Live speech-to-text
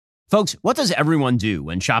Folks, what does everyone do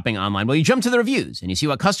when shopping online? Well, you jump to the reviews and you see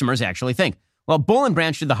what customers actually think. Well, Boll &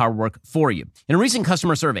 Branch did the hard work for you. In a recent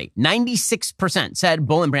customer survey, 96% said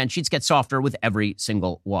Boll & Branch sheets get softer with every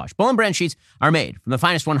single wash. Boll & Branch sheets are made from the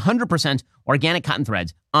finest 100% organic cotton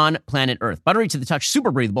threads on planet Earth. Buttery to the touch,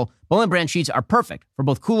 super breathable, Boll & Branch sheets are perfect for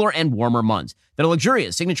both cooler and warmer months. Their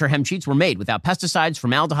luxurious signature hem sheets were made without pesticides,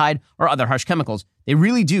 formaldehyde, or other harsh chemicals. They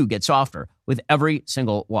really do get softer with every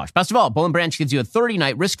single wash. Best of all, Boll & Branch gives you a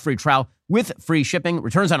 30-night risk-free trial with free shipping,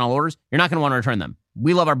 returns on all orders. You're not going to want to return them.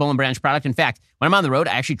 We love our Boll & Branch product. In fact, when I'm on the road,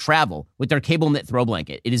 I actually travel with their cable knit throw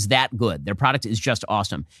blanket. It is that good. Their product is just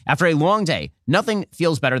awesome. After a long day, nothing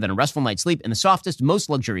feels better than a restful night's sleep in the softest, most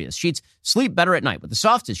luxurious sheets. Sleep better at night with the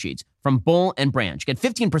softest sheets from Boll & Branch. Get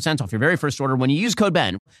 15% off your very first order when you use code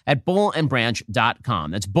BEN at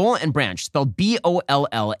bollandbranch.com. That's Boll & Branch, spelled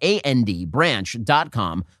B-O-L-L-A-N-D,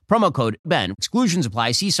 branch.com. Promo code BEN. Exclusions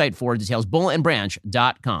apply. See site for details,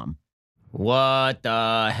 bollandbranch.com. What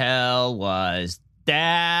the hell was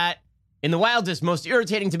that? In the wildest, most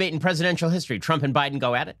irritating debate in presidential history, Trump and Biden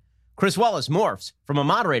go at it. Chris Wallace morphs from a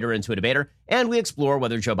moderator into a debater, and we explore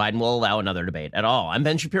whether Joe Biden will allow another debate at all. I'm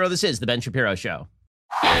Ben Shapiro. This is The Ben Shapiro Show.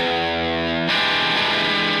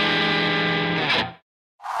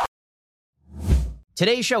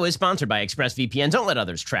 Today's show is sponsored by ExpressVPN. Don't let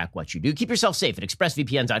others track what you do. Keep yourself safe at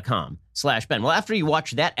expressvpn.com/Ben. Well, after you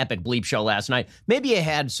watched that epic bleep show last night, maybe you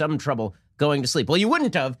had some trouble going to sleep. Well, you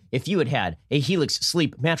wouldn't have if you had had a Helix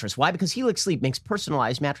Sleep mattress. Why? Because Helix Sleep makes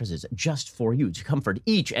personalized mattresses just for you to comfort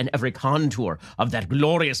each and every contour of that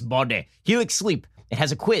glorious body. Helix Sleep, it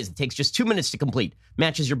has a quiz that takes just 2 minutes to complete,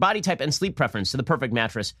 matches your body type and sleep preference to the perfect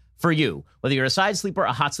mattress for you. Whether you're a side sleeper,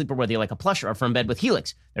 a hot sleeper, whether you like a plush or a firm bed with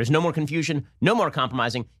Helix, there's no more confusion, no more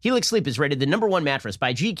compromising. Helix Sleep is rated the #1 mattress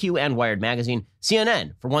by GQ and Wired Magazine.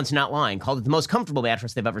 CNN, for once not lying, called it the most comfortable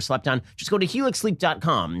mattress they've ever slept on. Just go to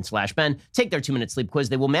helixsleep.com/Ben, take their 2-minute sleep quiz.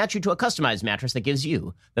 They will match you to a customized mattress that gives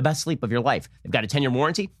you the best sleep of your life. They've got a 10-year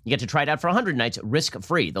warranty. You get to try it out for 100 nights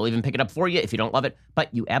risk-free. They'll even pick it up for you if you don't love it,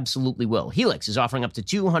 but you absolutely will. Helix is offering up to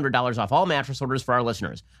 $200 off all mattress orders for our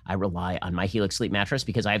listeners. I rely on my Helix Sleep mattress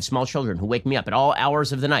because I have small children who wake me up at all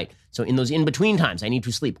hours of the night. So in those in-between times, I need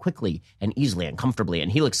to sleep quickly and easily and comfortably,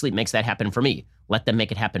 and Helix Sleep makes that happen for me. Let them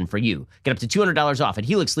make it happen for you. Get up to $200 off at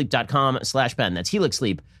helixsleep.com/Ben. That's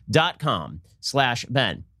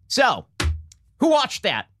helixsleep.com/Ben. So, who watched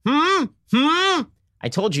that? I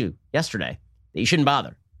told you yesterday that you shouldn't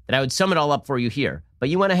bother, that I would sum it all up for you here. But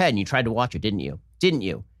you went ahead and you tried to watch it, didn't you? Didn't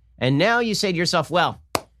you? And now you say to yourself, well,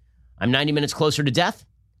 I'm 90 minutes closer to death.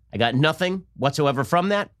 I got nothing whatsoever from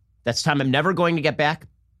that. That's time I'm never going to get back.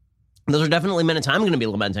 Those are definitely minutes I'm going to be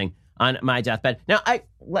lamenting on my deathbed. Now,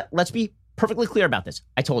 let's be perfectly clear about this.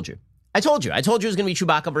 I told you it was going to be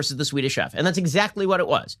Chewbacca versus the Swedish Chef. And that's exactly what it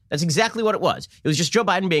was. It was just Joe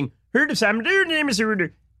Biden being, heard of some name is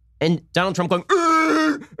and Donald Trump going,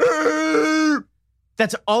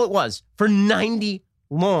 That's all it was for 90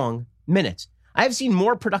 long minutes. I have seen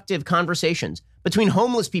more productive conversations between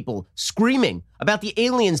homeless people screaming about the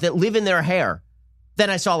aliens that live in their hair than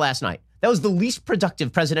I saw last night. That was the least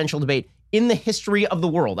productive presidential debate in the history of the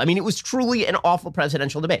world. I mean, it was truly an awful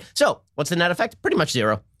presidential debate. So what's the net effect? Pretty much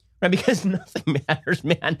zero, right? Because nothing matters,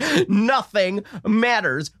 man. Nothing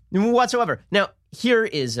matters whatsoever. Now,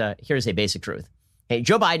 here's a basic truth. Hey,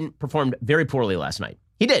 Joe Biden performed very poorly last night.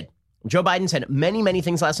 He did. Joe Biden said many, many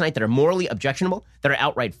things last night that are morally objectionable, that are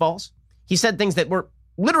outright false. He said things that were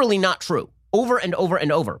literally not true over and over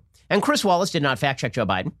and over. And Chris Wallace did not fact-check Joe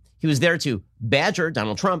Biden. He was there to badger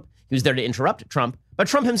Donald Trump. He was there to interrupt Trump. But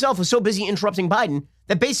Trump himself was so busy interrupting Biden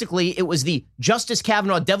that basically it was the Justice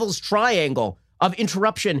Kavanaugh devil's triangle of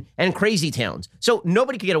interruption and crazy towns. So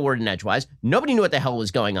nobody could get a word in edgewise. Nobody knew what the hell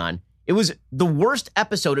was going on. It was the worst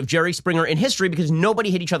episode of Jerry Springer in history because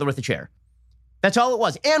nobody hit each other with a chair. That's all it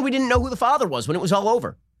was. And we didn't know who the father was when it was all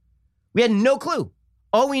over. We had no clue.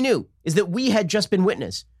 All we knew is that we had just been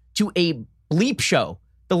witness to a bleep show,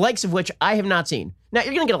 the likes of which I have not seen. Now,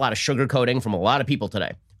 you're going to get a lot of sugarcoating from a lot of people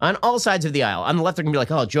today on all sides of the aisle. On the left, they're going to be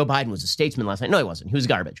like, oh, Joe Biden was a statesman last night. No, he wasn't. He was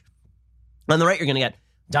garbage. On the right, you're going to get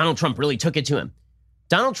Donald Trump really took it to him.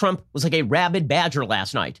 Donald Trump was like a rabid badger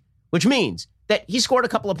last night, which means that he scored a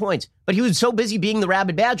couple of points, but he was so busy being the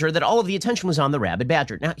rabid badger that all of the attention was on the rabid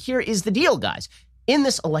badger. Now, here is the deal, guys. In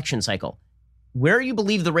this election cycle, where you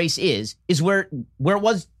believe the race is where it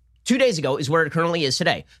was 2 days ago, is where it currently is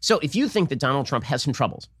today. So if you think that Donald Trump has some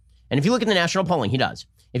troubles, and if you look at the national polling, he does.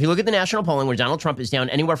 If you look at the national polling where Donald Trump is down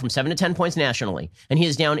anywhere from 7 to 10 points nationally, and he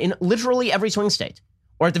is down in literally every swing state,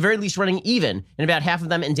 or at the very least running even in about half of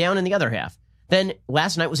them and down in the other half, then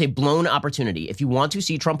last night was a blown opportunity. If you want to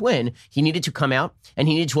see Trump win, he needed to come out and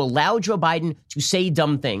he needed to allow Joe Biden to say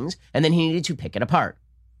dumb things, and then he needed to pick it apart.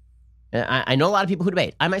 I know a lot of people who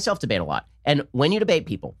debate. I myself debate a lot. And when you debate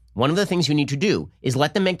people, one of the things you need to do is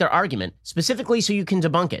let them make their argument specifically so you can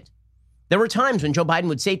debunk it. There were times when Joe Biden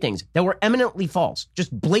would say things that were eminently false,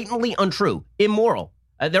 just blatantly untrue, immoral.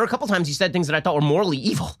 There were a couple times he said things that I thought were morally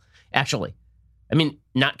evil, actually. I mean,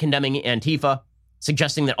 not condemning Antifa,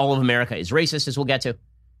 suggesting that all of America is racist, as we'll get to.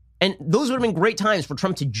 And those would have been great times for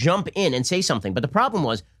Trump to jump in and say something. But the problem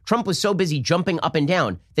was Trump was so busy jumping up and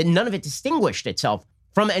down that none of it distinguished itself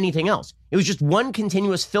from anything else. It was just one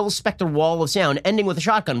continuous Phil Spector wall of sound ending with a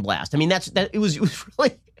shotgun blast. I mean, it was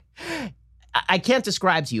really, I can't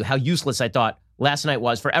describe to you how useless I thought last night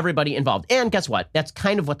was for everybody involved. And guess what? That's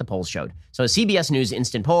kind of what the polls showed. So a CBS News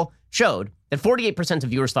instant poll showed that 48% of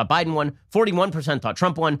viewers thought Biden won, 41% thought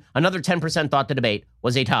Trump won, another 10% thought the debate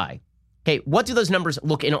was a tie. Okay, what do those numbers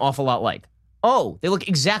look an awful lot like? Oh, they look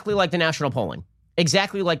exactly like the national polling.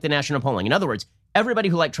 Exactly like the national polling. In other words, everybody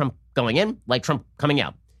who liked Trump going in, liked Trump coming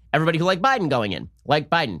out. Everybody who liked Biden going in, liked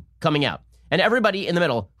Biden coming out. And everybody in the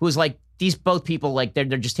middle who was like, these both people, like, they're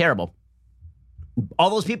just terrible. All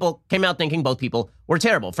those people came out thinking both people were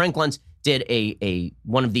terrible. Frank Luntz did a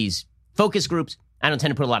one of these focus groups. I don't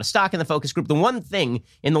tend to put a lot of stock in the focus group. The one thing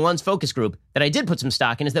in the Luntz focus group that I did put some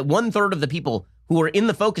stock in is that 1/3 of the people who were in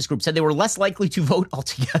the focus group said they were less likely to vote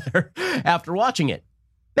altogether after watching it.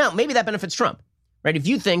 Now, maybe that benefits Trump, right? If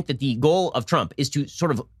you think that the goal of Trump is to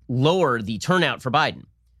sort of lower the turnout for Biden,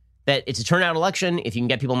 that it's a turnout election, if you can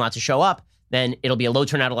get people not to show up, then it'll be a low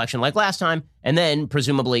turnout election like last time, and then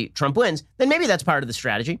presumably Trump wins, then maybe that's part of the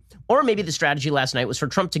strategy. Or maybe the strategy last night was for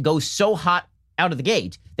Trump to go so hot out of the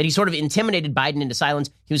gate that he sort of intimidated Biden into silence.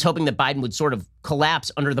 He was hoping that Biden would sort of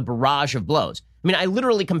collapse under the barrage of blows. I mean, I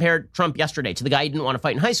literally compared Trump yesterday to the guy he didn't want to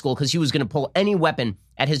fight in high school because he was going to pull any weapon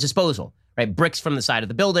at his disposal, right? Bricks from the side of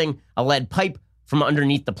the building, a lead pipe from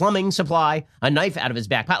underneath the plumbing supply, a knife out of his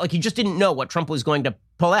back pocket. Like, he just didn't know what Trump was going to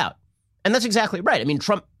pull out. And that's exactly right. I mean,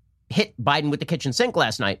 Trump hit Biden with the kitchen sink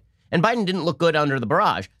last night, and Biden didn't look good under the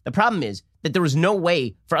barrage. The problem is that there was no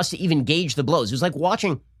way for us to even gauge the blows. It was like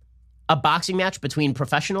watching a boxing match between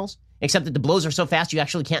professionals, except that the blows are so fast you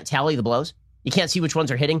actually can't tally the blows. You can't see which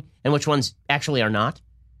ones are hitting and which ones actually are not.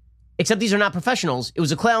 Except these are not professionals. It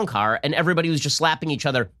was a clown car, and everybody was just slapping each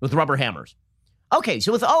other with rubber hammers. Okay,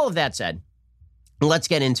 so with all of that said, let's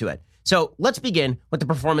get into it. So let's begin with the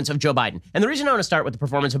performance of Joe Biden. And the reason I want to start with the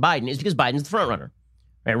performance of Biden is because Biden's the front runner.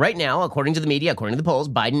 Right now, according to the media, according to the polls,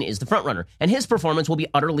 Biden is the front runner, and his performance will be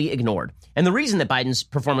utterly ignored. And the reason that Biden's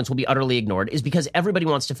performance will be utterly ignored is because everybody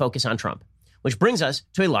wants to focus on Trump, which brings us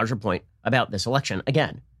to a larger point about this election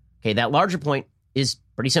again. Okay, that larger point is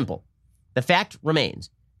pretty simple. The fact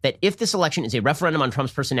remains that if this election is a referendum on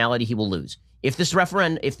Trump's personality, he will lose. If this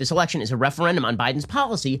election is a referendum on Biden's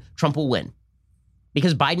policy, Trump will win.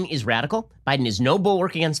 Because Biden is radical. Biden is no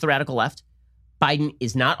bulwark against the radical left. Biden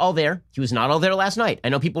is not all there. He was not all there last night. I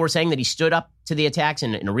know people were saying that he stood up to the attacks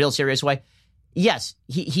in a real serious way. Yes,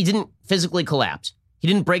 he didn't physically collapse. He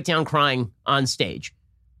didn't break down crying on stage.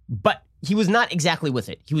 But he was not exactly with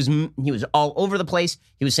it. He was all over the place.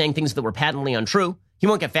 He was saying things that were patently untrue. He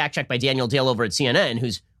won't get fact-checked by Daniel Dale over at CNN,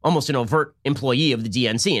 who's almost an overt employee of the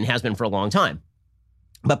DNC and has been for a long time.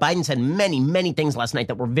 But Biden said many, many things last night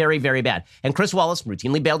that were very, very bad. And Chris Wallace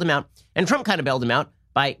routinely bailed him out. And Trump kind of bailed him out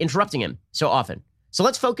by interrupting him so often. So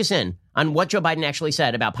let's focus in on what Joe Biden actually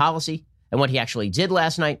said about policy and what he actually did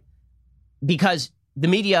last night, because the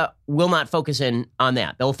media will not focus in on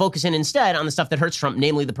that. They'll focus in instead on the stuff that hurts Trump,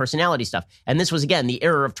 namely the personality stuff. And this was, again, the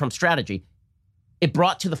error of Trump's strategy. It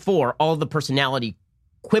brought to the fore all of the personality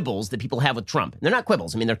quibbles that people have with Trump. They're not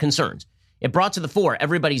quibbles. I mean, they're concerns. It brought to the fore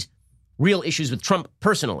everybody's real issues with Trump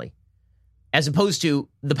personally, as opposed to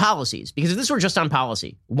the policies. Because if this were just on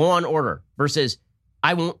policy, law and order versus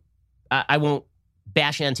I won't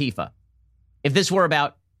bash Antifa. If this were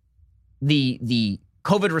about the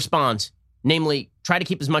COVID response, namely try to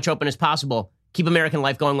keep as much open as possible, keep American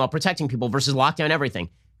life going while protecting people versus lock down everything,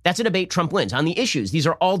 that's a debate Trump wins. On the issues, these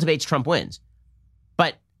are all debates Trump wins.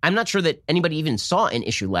 But I'm not sure that anybody even saw an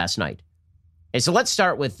issue last night. Okay, so let's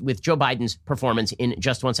start with Joe Biden's performance in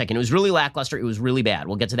just 1 second. It was really lackluster. It was really bad.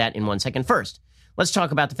 We'll get to that in 1 second. First, let's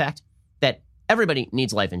talk about the fact that everybody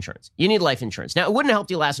needs life insurance. You need life insurance. Now, it wouldn't have helped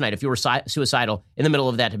you last night if you were suicidal in the middle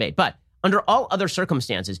of that debate. But under all other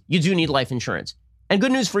circumstances, you do need life insurance. And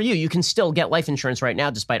good news for you, you can still get life insurance right now,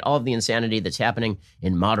 despite all of the insanity that's happening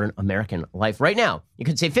in modern American life. Right now, you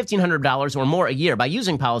could save $1,500 or more a year by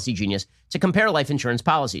using Policy Genius to compare life insurance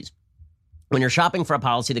policies. When you're shopping for a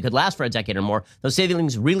policy that could last for a decade or more, those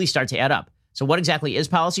savings really start to add up. So what exactly is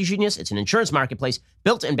Policy Genius? It's an insurance marketplace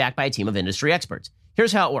built and backed by a team of industry experts.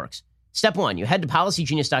 Here's how it works. Step 1, you head to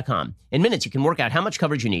policygenius.com. In minutes, you can work out how much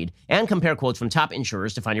coverage you need and compare quotes from top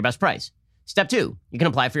insurers to find your best price. Step 2, you can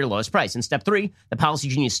apply for your lowest price. And step 3, the Policy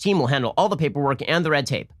Genius team will handle all the paperwork and the red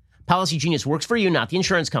tape. Policy Genius works for you, not the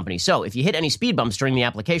insurance company. So if you hit any speed bumps during the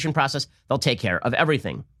application process, they'll take care of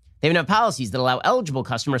everything. They even have policies that allow eligible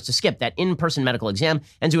customers to skip that in-person medical exam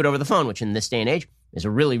and do it over the phone, which in this day and age is a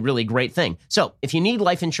really, really great thing. So if you need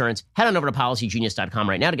life insurance, head on over to policygenius.com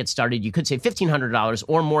right now to get started. You could save $1,500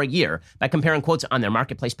 or more a year by comparing quotes on their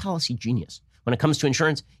marketplace, Policy Genius. When it comes to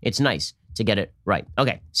insurance, it's nice to get it right.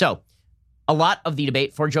 Okay, so a lot of the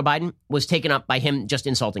debate for Joe Biden was taken up by him just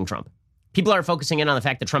insulting Trump. People are focusing in on the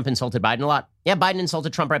fact that Trump insulted Biden a lot. Yeah, Biden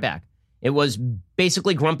insulted Trump right back. It was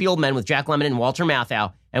basically grumpy old men with Jack Lemmon and Walter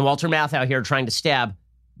Matthau here trying to stab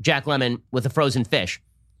Jack Lemmon with a frozen fish.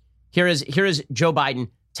 Here is Joe Biden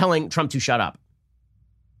telling Trump to shut up.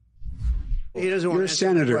 He doesn't want You're a to answer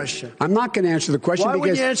senator. the question. I'm not going to answer the question. Why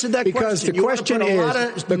would you answer that because question? The question you want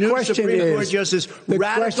to is, put a the lot of question Supreme Court is, justice, the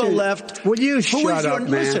radical question, left. Will you shut up,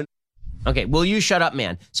 man? Listen. Okay, will you shut up,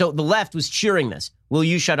 man? So the left was cheering this. Will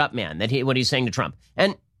you shut up, man? What he's saying to Trump.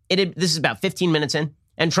 And this is about 15 minutes in,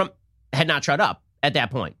 and Trump had not shut up at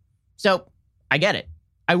that point. So I get it.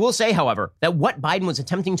 I will say, however, that what Biden was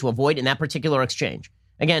attempting to avoid in that particular exchange,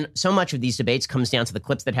 again, so much of these debates comes down to the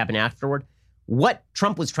clips that happen afterward. What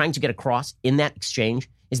Trump was trying to get across in that exchange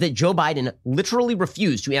is that Joe Biden literally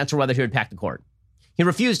refused to answer whether he would pack the court. He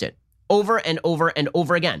refused it over and over and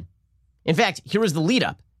over again. In fact, here was the lead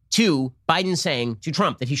up to Biden saying to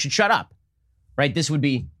Trump that he should shut up, right? This would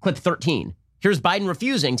be clip 13. Here's Biden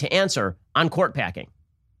refusing to answer on court packing.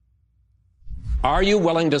 Are you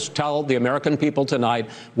willing to tell the American people tonight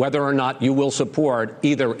whether or not you will support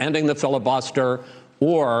either ending the filibuster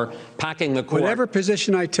or packing the court? Whatever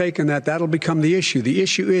position I take on that, that'll become the issue. The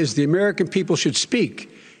issue is the American people should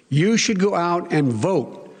speak. You should go out and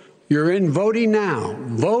vote. You're in voting now.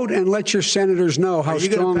 Vote and let your senators know how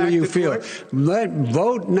strongly you feel.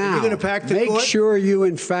 Vote now. Are you going to pack the Make court? sure you,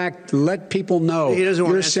 in fact, let people know He doesn't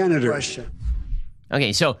want you're to a answer the senator. question.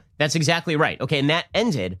 Okay, so that's exactly right. Okay, and that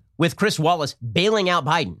ended with Chris Wallace bailing out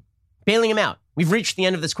Biden, bailing him out. We've reached the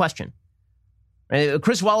end of this question.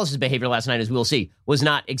 Chris Wallace's behavior last night, as we'll see, was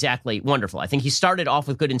not exactly wonderful. I think he started off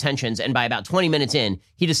with good intentions, and by about 20 minutes in,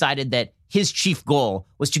 he decided that his chief goal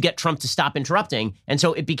was to get Trump to stop interrupting, and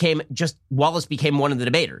so it became just Wallace became one of the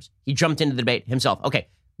debaters. He jumped into the debate himself. Okay,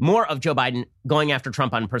 more of Joe Biden going after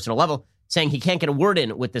Trump on a personal level, saying he can't get a word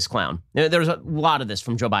in with this clown. There's a lot of this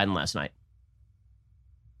from Joe Biden last night.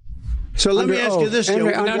 So let me ask you this, Joe.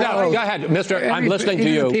 No, go ahead, Mr. I'm listening to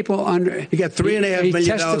you. People He got $3.5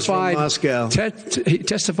 million from Moscow. He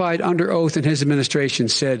testified under oath in his administration,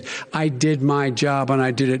 said, I did my job and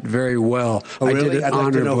I did it very well. Oh, really? I did it I'd like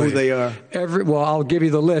honorably. to know who they are. Well, I'll give you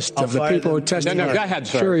the list I'll of the fire people who them. testified. No, go ahead,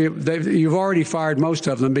 sir. Sure, you've already fired most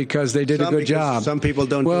of them because they did a good job. Some people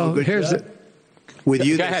don't do a good job. With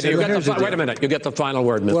you, Go ahead. Wait a minute. You get the final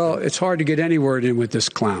word, Mr. Well, it's hard to get any word in with this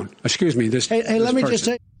clown. Excuse me. Hey, let me just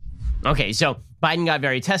say. Okay, so Biden got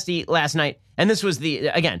very testy last night. And this was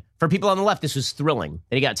again, for people on the left, this was thrilling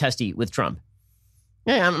that he got testy with Trump.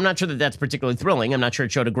 Yeah, I'm not sure that that's particularly thrilling. I'm not sure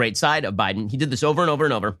it showed a great side of Biden. He did this over and over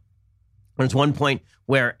and over. There's one point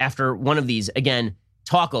where after one of these, again,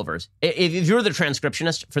 talkovers, if you're the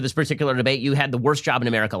transcriptionist for this particular debate, you had the worst job in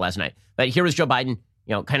America last night. But here was Joe Biden,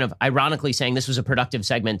 kind of ironically saying this was a productive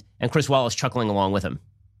segment, and Chris Wallace chuckling along with him.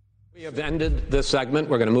 We have ended this segment.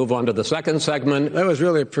 We're going to move on to the second segment. That was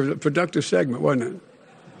really a productive segment, wasn't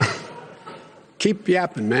it? Keep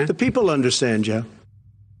yapping, man. The people understand, Joe.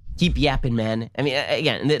 Keep yapping, man. I mean,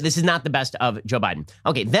 again, this is not the best of Joe Biden.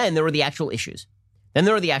 Okay, then there were the actual issues.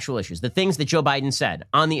 The things that Joe Biden said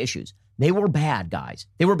on the issues. They were bad, guys.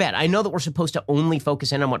 They were bad. I know that we're supposed to only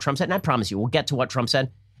focus in on what Trump said, and I promise you, we'll get to what Trump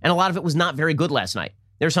said. And a lot of it was not very good last night.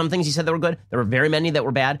 There are some things he said that were good. There were very many that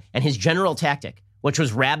were bad. And his general tactic, which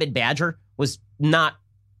was rabid badger, was not,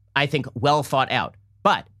 I think, well thought out.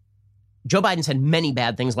 But Joe Biden said many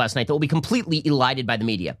bad things last night that will be completely elided by the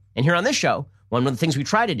media. And here on this show, one of the things we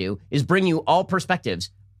try to do is bring you all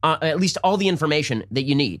perspectives, at least all the information that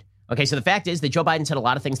you need. Okay, so the fact is that Joe Biden said a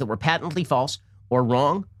lot of things that were patently false or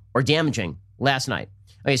wrong or damaging last night.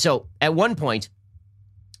 Okay, so at one point,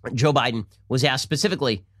 Joe Biden was asked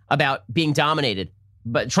specifically about being dominated.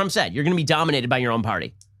 But Trump said, you're going to be dominated by your own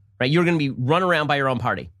party, right? You're going to be run around by your own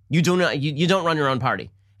party. You don't run your own party.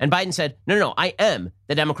 And Biden said, no, I am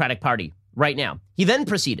the Democratic Party right now. He then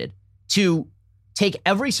proceeded to take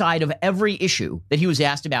every side of every issue that he was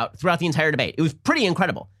asked about throughout the entire debate. It was pretty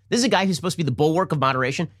incredible. This is a guy who's supposed to be the bulwark of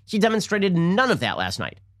moderation. He demonstrated none of that last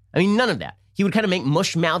night. I mean, none of that. he would kind of make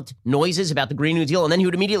mush-mouthed noises about the Green New Deal, and then he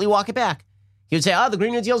would immediately walk it back. He would say, the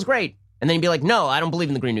Green New Deal is great. And then he'd be like, no, I don't believe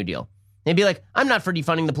in the Green New Deal. And he'd be like, I'm not for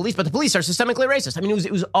defunding the police, but the police are systemically racist. I mean,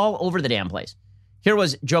 it was all over the damn place. Here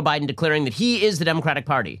was Joe Biden declaring that he is the Democratic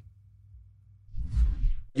Party.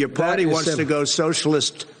 Your party wants to go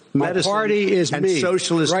socialist medicine. My party is and me.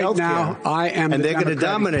 socialist right healthcare. Now, I am and the they're going to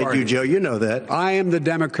dominate Party. you, Joe. You know that. I am the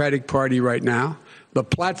Democratic Party right now. The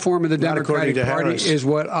platform of the Democratic Party Harris. is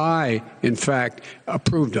what I, in fact,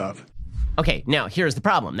 approved of. Okay, now here's the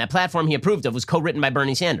problem. That platform he approved of was co-written by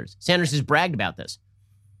Bernie Sanders. Sanders has bragged about this.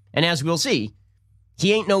 And as we'll see,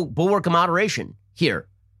 he ain't no bulwark of moderation here.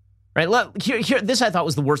 Right? Look, here, this I thought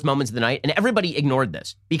was the worst moments of the night, and everybody ignored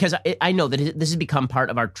this because I know that this has become part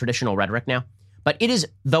of our traditional rhetoric now, but it is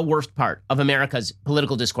the worst part of America's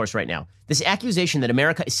political discourse right now. This accusation that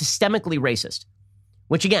America is systemically racist,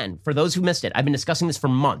 which again, for those who missed it, I've been discussing this for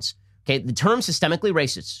months. Okay, the term systemically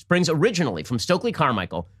racist springs originally from Stokely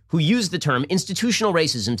Carmichael, who used the term institutional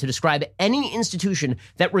racism to describe any institution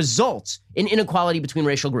that results in inequality between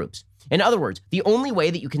racial groups. In other words, the only way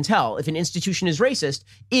that you can tell if an institution is racist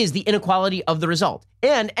is the inequality of the result.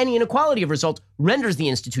 And any inequality of result renders the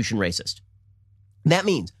institution racist. That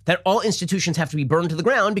means that all institutions have to be burned to the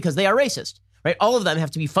ground because they are racist. Right? All of them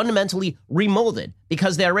have to be fundamentally remolded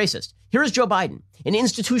because they are racist. Here is Joe Biden, an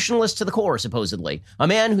institutionalist to the core, supposedly, a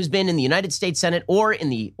man who's been in the United States Senate or in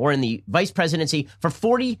the vice presidency for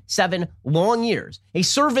 47 long years, a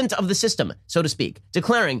servant of the system, so to speak,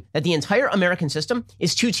 declaring that the entire American system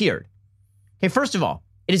is two-tiered. Okay, first of all,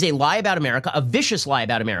 it is a lie about America, a vicious lie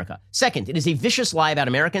about America. Second, it is a vicious lie about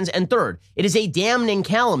Americans. And third, it is a damning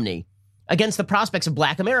calumny against the prospects of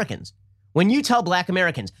black Americans. When you tell black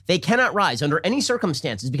Americans they cannot rise under any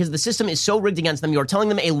circumstances because the system is so rigged against them, you are telling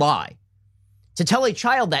them a lie. To tell a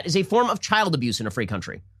child that is a form of child abuse in a free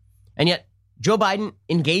country. And yet, Joe Biden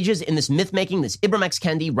engages in this myth-making, this Ibram X.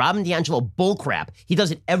 Kendi, Robin DiAngelo bullcrap. He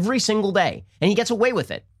does it every single day, and he gets away with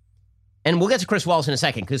it. And we'll get to Chris Wallace in a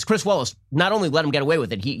second, because Chris Wallace not only let him get away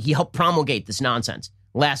with it, he helped promulgate this nonsense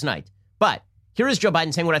last night. But here is Joe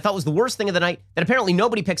Biden saying what I thought was the worst thing of the night that apparently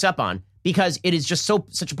nobody picks up on because it is just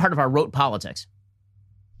such a part of our rote politics.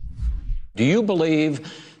 Do you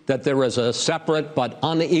believe that there is a separate but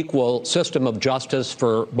unequal system of justice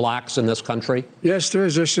for blacks in this country? Yes, there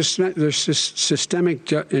is. There's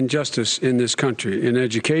systemic injustice in this country, in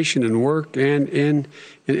education and work and in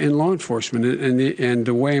law enforcement and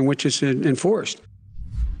the way in which it's enforced.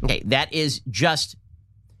 Okay, that is just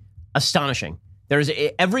astonishing. There's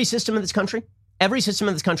every system in this country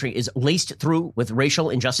is laced through with racial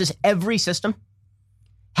injustice. Every system.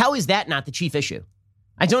 How is that not the chief issue?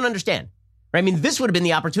 I don't understand. I mean, this would have been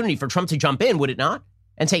the opportunity for Trump to jump in, would it not?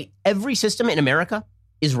 And say every system in America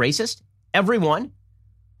is racist. Every one.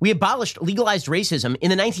 We abolished legalized racism in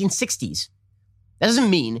the 1960s. That doesn't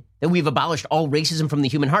mean that we've abolished all racism from the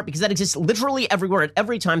human heart, because that exists literally everywhere at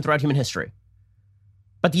every time throughout human history.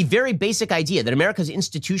 But the very basic idea that America's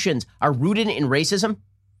institutions are rooted in racism,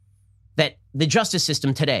 that the justice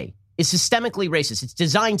system today is systemically racist. It's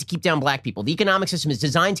designed to keep down black people. The economic system is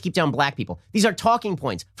designed to keep down black people. These are talking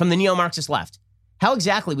points from the neo-Marxist left. How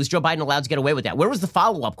exactly was Joe Biden allowed to get away with that? Where was the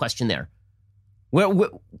follow-up question there?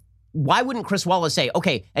 Why wouldn't Chris Wallace say,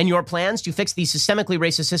 okay, and your plans to fix these systemically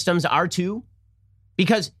racist systems are to?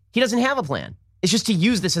 Because he doesn't have a plan. It's just to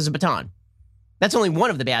use this as a baton. That's only one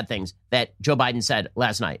of the bad things that Joe Biden said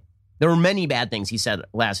last night. There were many bad things he said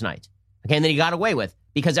last night. Okay, and then he got away with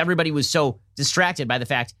because everybody was so distracted by the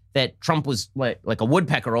fact that Trump was like a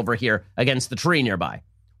woodpecker over here against the tree nearby.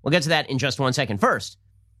 We'll get to that in just 1 second. First,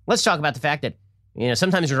 let's talk about the fact that,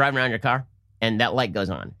 sometimes you're driving around your car and that light goes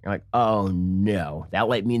on. You're like, oh no, that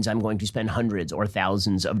light means I'm going to spend hundreds or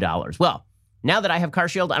thousands of dollars. Well, now that I have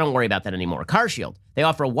CarShield, I don't worry about that anymore. CarShield, they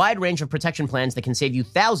offer a wide range of protection plans that can save you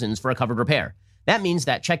thousands for a covered repair. That means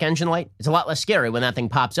that check engine light is a lot less scary when that thing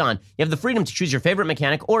pops on. You have the freedom to choose your favorite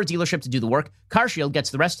mechanic or dealership to do the work. CarShield gets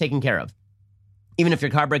the rest taken care of. Even if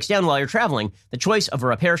your car breaks down while you're traveling, the choice of a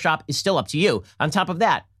repair shop is still up to you. On top of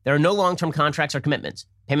that, there are no long-term contracts or commitments.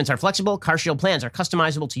 Payments are flexible. CarShield plans are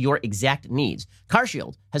customizable to your exact needs.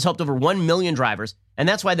 CarShield has helped over 1 million drivers, and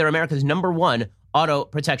that's why they're America's #1 auto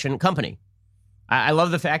protection company. I love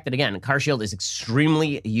the fact that, again, CarShield is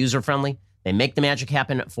extremely user-friendly. They make the magic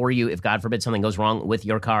happen for you if, God forbid, something goes wrong with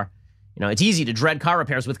your car. It's easy to dread car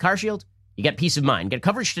repairs with CarShield. You get peace of mind. Get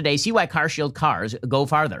coverage today. See why CarShield cars go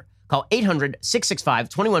farther. Call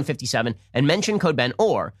 800-665-2157 and mention code Ben,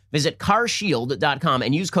 or visit carshield.com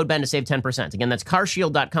and use code Ben to save 10%. Again, that's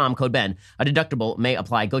carshield.com, code Ben. A deductible may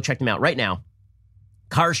apply. Go check them out right now.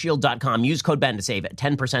 Carshield.com. Use code Ben to save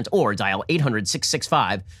 10% or dial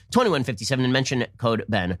 800-665-2157 and mention code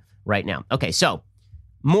Ben right now. Okay, so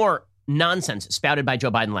more nonsense spouted by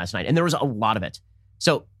Joe Biden last night, and there was a lot of it.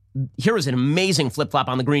 So here was an amazing flip-flop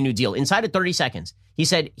on the Green New Deal. Inside of 30 seconds, he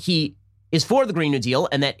said he is for the Green New Deal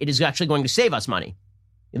and that it is actually going to save us money.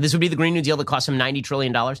 This would be the Green New Deal that costs him $90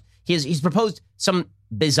 trillion. He's proposed some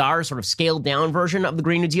bizarre sort of scaled-down version of the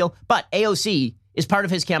Green New Deal, but AOC is part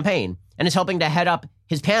of his campaign and is helping to head up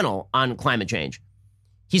his panel on climate change.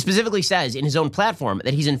 He specifically says in his own platform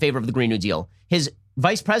that he's in favor of the Green New Deal. His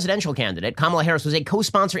vice presidential candidate, Kamala Harris, was a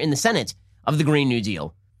co-sponsor in the Senate of the Green New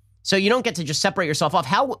Deal. So you don't get to just separate yourself off.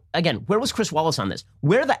 How, again, where was Chris Wallace on this?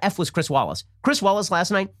 Where the F was Chris Wallace? Chris Wallace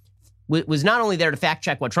last night was not only there to fact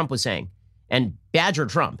check what Trump was saying and badger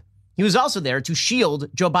Trump, he was also there to shield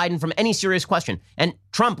Joe Biden from any serious question. And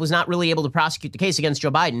Trump was not really able to prosecute the case against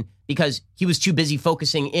Joe Biden because he was too busy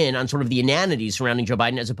focusing in on sort of the inanities surrounding Joe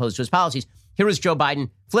Biden as opposed to his policies. Here was Joe Biden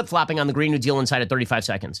flip-flopping on the Green New Deal inside of 35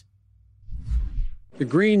 seconds. The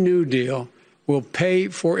Green New Deal will pay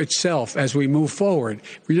for itself as we move forward.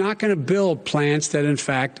 We're not going to build plants that, in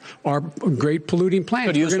fact, are great polluting plants.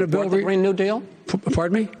 So do you We're support the Green New Deal?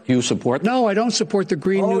 Pardon me? You support? No, I don't support the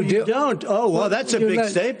Green New Deal. Oh, you don't? Oh, well, that's a big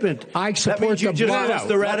statement. I support that means you just lost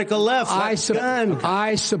the radical left. I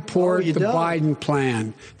support the Biden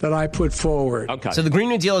plan that I put forward. Okay. So the Green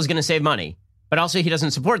New Deal is going to save money, but also he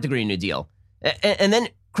doesn't support the Green New Deal. And then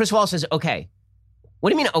Chris Wallace says, okay. What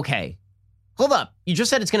do you mean, okay? Hold up. You just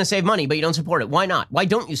said it's going to save money, but you don't support it. Why not? Why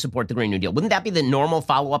don't you support the Green New Deal? Wouldn't that be the normal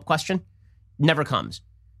follow-up question? Never comes.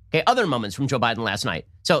 Okay, other moments from Joe Biden last night.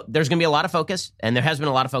 So there's going to be a lot of focus, and there has been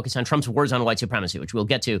a lot of focus on Trump's words on white supremacy, which we'll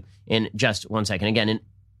get to in just one second. Again, an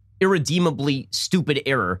irredeemably stupid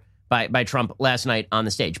error by Trump last night on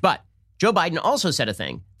the stage. But Joe Biden also said a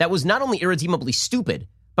thing that was not only irredeemably stupid,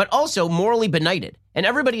 but also morally benighted. And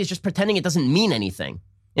everybody is just pretending it doesn't mean anything.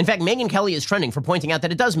 In fact, Megyn Kelly is trending for pointing out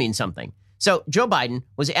that it does mean something. So Joe Biden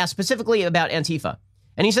was asked specifically about Antifa.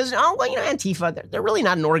 And he says, oh, well, Antifa, they're really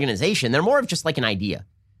not an organization. They're more of just like an idea.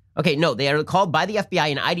 Okay, no, they are called by the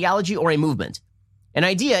FBI an ideology or a movement. An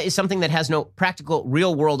idea is something that has no practical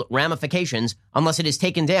real-world ramifications unless it is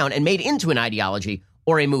taken down and made into an ideology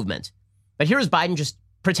or a movement. But here's Biden just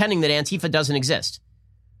pretending that Antifa doesn't exist.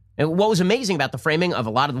 And what was amazing about the framing of a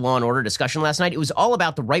lot of the law and order discussion last night, it was all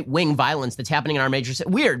about the right-wing violence that's happening in our major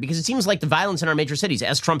cities. Weird, because it seems like the violence in our major cities,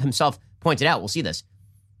 as Trump himself pointed out, we'll see this,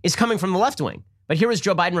 is coming from the left wing. But here is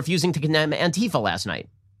Joe Biden refusing to condemn Antifa last night.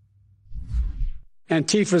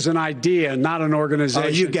 Antifa's an idea, not an organization. Oh,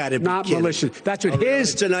 you got it. Not malicious. That's what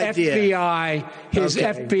his FBI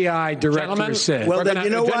director said. Well, then you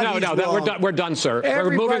know what? No, we're done, sir.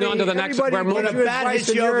 We're moving on to the next. We're moving. When a bat hits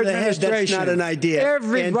you over the head, that's not an idea.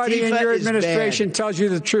 Everybody in your administration tells you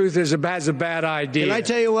the truth has a bad idea. Can I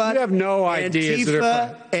tell you what? You have no ideas.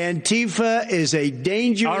 Antifa is a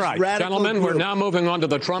dangerous radical gentlemen, group. We're now moving on to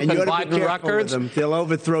the Trump and Biden records. They'll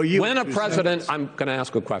overthrow you. When a president, I'm going to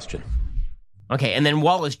ask a question. Okay, and then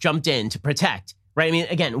Wallace jumped in to protect, right? I mean,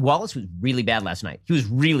 again, Wallace was really bad last night. He was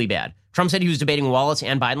really bad. Trump said he was debating Wallace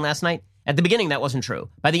and Biden last night. At the beginning, that wasn't true.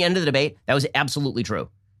 By the end of the debate, that was absolutely true.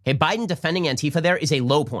 Okay, Biden defending Antifa there is a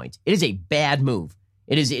low point. It is a bad move.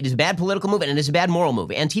 It is a bad political move, and it is a bad moral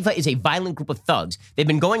move. Antifa is a violent group of thugs. They've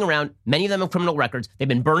been going around, many of them have criminal records. They've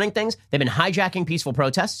been burning things. They've been hijacking peaceful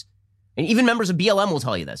protests. And even members of BLM will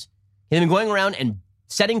tell you this. They've been going around and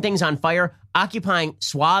setting things on fire, occupying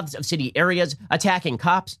swaths of city areas, attacking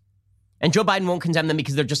cops. And Joe Biden won't condemn them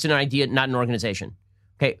because they're just an idea, not an organization.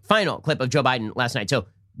 Okay, final clip of Joe Biden last night. So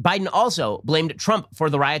Biden also blamed Trump for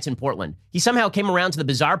the riots in Portland. He somehow came around to the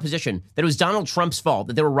bizarre position that it was Donald Trump's fault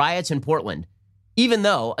that there were riots in Portland, even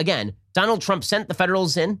though, again, Donald Trump sent the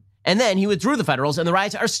federals in, and then he withdrew the federals, and the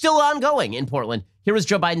riots are still ongoing in Portland. Here was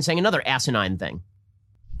Joe Biden saying another asinine thing.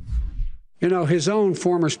 You know, his own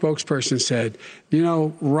former spokesperson said,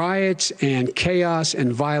 riots and chaos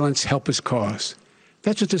and violence help his cause.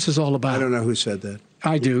 That's what this is all about. I don't know who said that.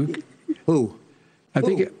 I do. Who? I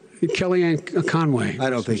think Kellyanne Conway. I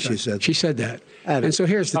don't think she said that. She said that. And so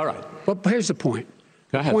here's the, all right. But here's the point.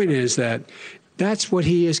 Go ahead. The point is that's what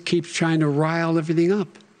he keeps trying to rile everything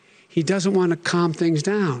up. He doesn't want to calm things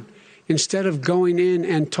down. Instead of going in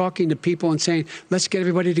and talking to people and saying, let's get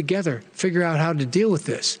everybody together, figure out how to deal with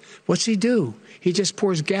this. What's he do? He just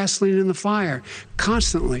pours gasoline in the fire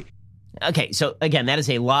constantly. Okay, so again, that is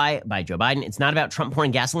a lie by Joe Biden. It's not about Trump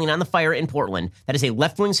pouring gasoline on the fire in Portland. That is a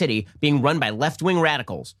left-wing city being run by left-wing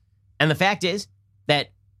radicals. And the fact is that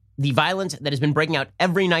the violence that has been breaking out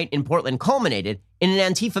every night in Portland culminated in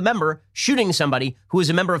an Antifa member shooting somebody who was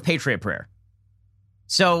a member of Patriot Prayer.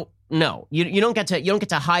 So no, you don't get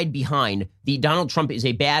to hide behind the Donald Trump is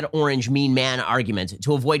a bad orange mean man argument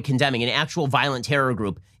to avoid condemning an actual violent terror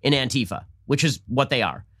group in Antifa, which is what they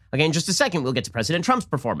are. Okay, in just a second, we'll get to President Trump's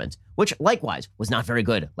performance, which likewise was not very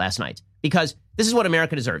good last night, because this is what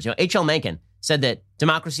America deserves. H.L. Mencken said that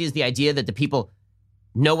democracy is the idea that the people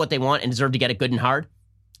know what they want and deserve to get it good and hard.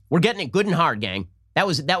 We're getting it good and hard, gang. That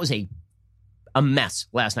was a mess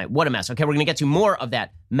last night. What a mess. Okay, we're going to get to more of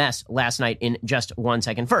that mess last night in just 1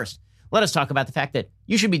 second. First, let us talk about the fact that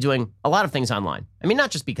you should be doing a lot of things online. I mean,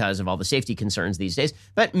 not just because of all the safety concerns these days,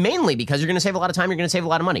 but mainly because you're going to save a lot of time, you're going to save a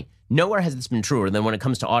lot of money. Nowhere has this been truer than when it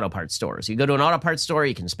comes to auto parts stores. You go to an auto parts store,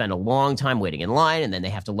 you can spend a long time waiting in line, and then they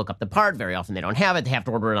have to look up the part. Very often they don't have it. They have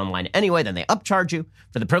to order it online anyway. Then they upcharge you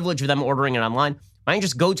for the privilege of them ordering it online. Why don't you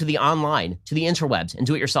just go to the interwebs, and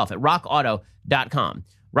do it yourself at rockauto.com.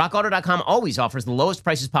 RockAuto.com always offers the lowest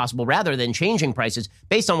prices possible rather than changing prices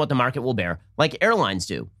based on what the market will bear, like airlines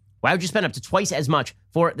do. Why would you spend up to twice as much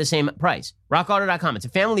for the same price? RockAuto.com, it's a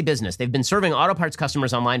family business. They've been serving auto parts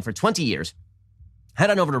customers online for 20 years.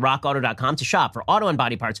 Head on over to RockAuto.com to shop for auto and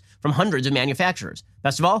body parts from hundreds of manufacturers.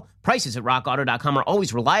 Best of all, prices at RockAuto.com are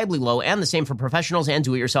always reliably low and the same for professionals and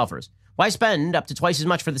do-it-yourselfers. Why spend up to twice as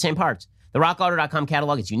much for the same parts? The RockAuto.com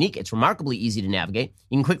catalog is unique. It's remarkably easy to navigate.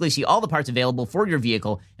 You can quickly see all the parts available for your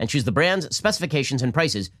vehicle and choose the brands, specifications, and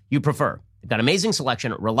prices you prefer. They've got amazing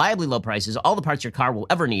selection, reliably low prices, all the parts your car will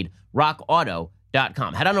ever need.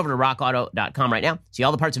 RockAuto.com. Head on over to RockAuto.com right now. See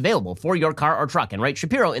all the parts available for your car or truck. And write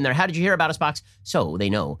Shapiro in their How Did You Hear About Us box so they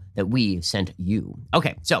know that we sent you.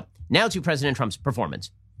 Okay, so now to President Trump's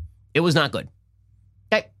performance. It was not good.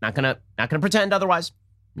 Okay, not gonna pretend otherwise.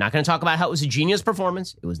 Not going to talk about how it was a genius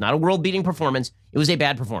performance. It was not a world-beating performance. It was a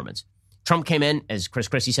bad performance. Trump came in, as Chris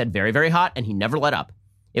Christie said, very, very hot, and he never let up.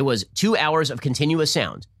 It was 2 hours of continuous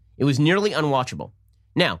sound. It was nearly unwatchable.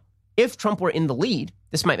 Now, if Trump were in the lead,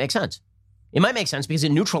 this might make sense. It might make sense because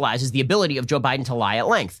it neutralizes the ability of Joe Biden to lie at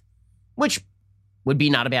length, which would be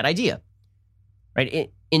not a bad idea.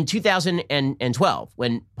 Right? In 2012,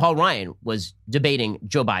 when Paul Ryan was debating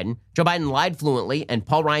Joe Biden lied fluently, and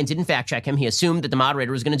Paul Ryan didn't fact-check him. He assumed that the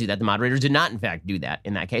moderator was going to do that. The moderator did not, in fact, do that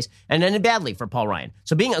in that case, and ended badly for Paul Ryan.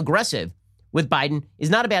 So being aggressive with Biden is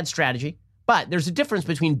not a bad strategy, but there's a difference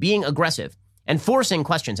between being aggressive and forcing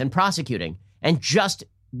questions and prosecuting and just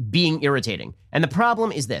being irritating. And the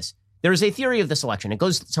problem is this. There is a theory of this election. It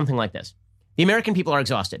goes something like this. The American people are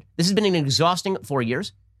exhausted. This has been an exhausting 4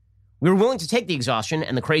 years. We were willing to take the exhaustion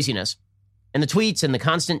and the craziness and the tweets and the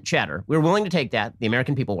constant chatter. We were willing to take that, the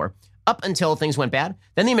American people were, up until things went bad.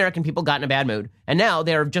 Then the American people got in a bad mood, and now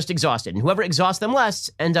they're just exhausted. And whoever exhausts them less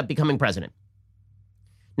ends up becoming president.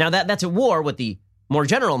 Now, that's at war with the more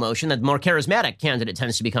general notion that the more charismatic candidate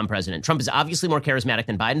tends to become president. Trump is obviously more charismatic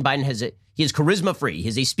than Biden. Biden he is charisma-free. He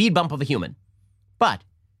is a speed bump of a human. But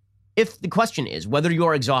if the question is whether you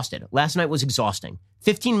are exhausted, last night was exhausting.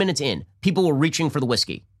 15 minutes in, people were reaching for the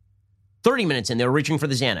whiskey. 30 minutes in, they were reaching for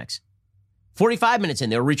the Xanax. 45 minutes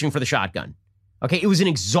in, they were reaching for the shotgun. Okay, it was an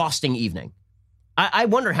exhausting evening. I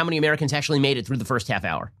wonder how many Americans actually made it through the first half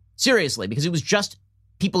hour. Seriously, because it was just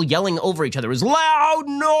people yelling over each other. It was loud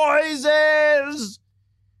noises.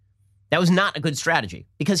 That was not a good strategy.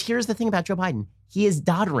 Because here's the thing about Joe Biden. He is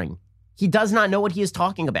doddering. He does not know what he is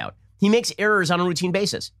talking about. He makes errors on a routine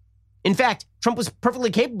basis. In fact, Trump was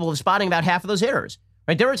perfectly capable of spotting about half of those errors.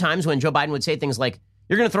 Right? There were times when Joe Biden would say things like,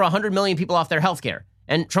 you're going to throw 100 million people off their health care.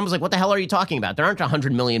 And Trump was like, what the hell are you talking about? There aren't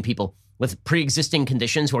 100 million people with pre-existing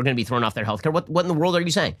conditions who are going to be thrown off their health care. What in the world are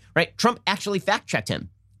you saying? Right? Trump actually fact-checked him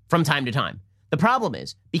from time to time. The problem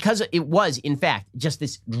is, because it was, in fact, just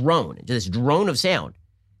this drone of sound,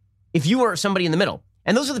 if you are somebody in the middle,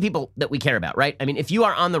 and those are the people that we care about, right? I mean, if you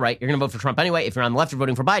are on the right, you're going to vote for Trump anyway. If you're on the left, you're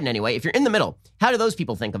voting for Biden anyway. If you're in the middle, how do those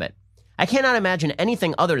people think of it? I cannot imagine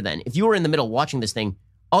anything other than, if you were in the middle watching this thing,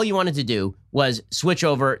 all you wanted to do was switch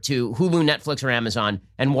over to Hulu, Netflix, or Amazon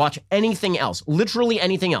and watch anything else, literally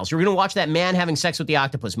anything else. You're going to watch that man having sex with the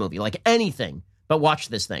octopus movie, like anything, but watch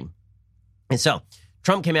this thing. And so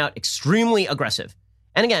Trump came out extremely aggressive.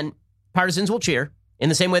 And again, partisans will cheer in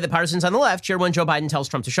the same way that partisans on the left cheer when Joe Biden tells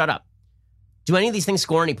Trump to shut up. Do any of these things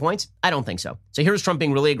score any points? I don't think so. So here's Trump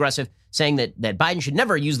being really aggressive, saying that Biden should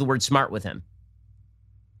never use the word smart with him.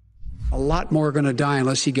 A lot more are going to die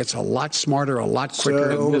unless he gets a lot smarter, a lot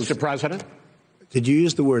quicker. So, Mr. President? Did you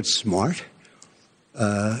use the word smart?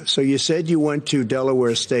 So you said you went to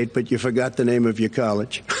Delaware State, but you forgot the name of your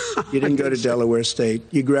college. You didn't go to Delaware State.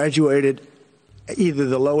 You graduated either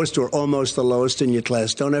the lowest or almost the lowest in your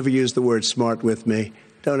class. Don't ever use the word smart with me.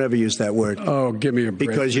 Don't ever use that word. Oh, give me a break.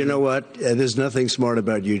 Because you know what? There's nothing smart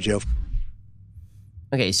about you, Joe.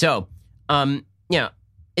 Okay, so,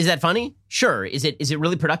 is that funny? Sure. Is it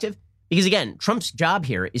really productive? Because again, Trump's job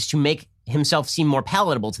here is to make himself seem more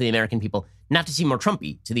palatable to the American people, not to seem more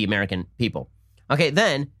Trumpy to the American people. Okay,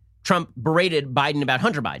 then Trump berated Biden about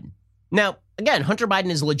Hunter Biden. Now, again, Hunter Biden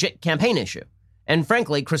is a legit campaign issue. And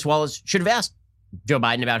frankly, Chris Wallace should have asked Joe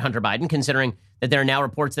Biden about Hunter Biden, considering that there are now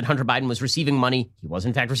reports that Hunter Biden was receiving money. He was,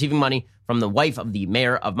 in fact, receiving money from the wife of the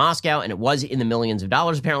mayor of Moscow, and it was in the millions of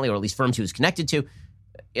dollars, apparently, or at least firms he was connected to.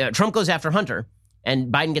 Trump goes after Hunter,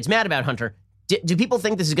 and Biden gets mad about Hunter. Do people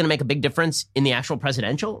think this is going to make a big difference in the actual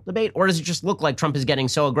presidential debate, or does it just look like Trump is getting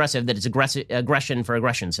so aggressive that it's aggression for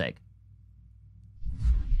aggression's sake?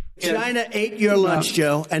 China ate your lunch,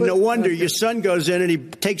 Joe, and no wonder your son goes in and he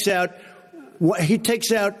takes out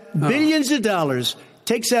billions of dollars.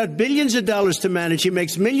 Takes out billions of dollars to manage. He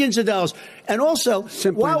makes millions of dollars. And also,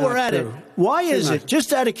 while we're at it, why is it,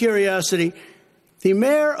 just out of curiosity, the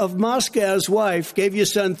mayor of Moscow's wife gave your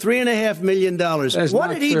son $3.5 million. What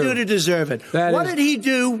did he do to deserve it? What did he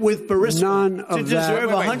do with Burisma to deserve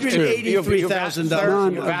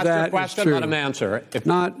 $183,000? You've asked your question, let him answer.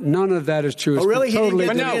 None of that is true. Oh, really? Totally,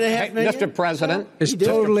 he didn't get $3.5 million? Mr. President, it's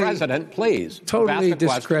totally, Mr. President, please. Totally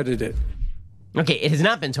discredited. Okay, it has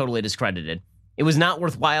not been totally discredited. It was not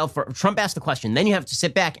worthwhile for Trump asked the question. Then you have to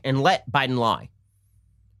sit back and let Biden lie.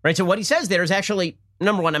 Right? So what he says there is actually,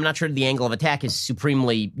 number one, I'm not sure the angle of attack is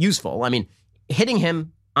supremely useful. I mean, hitting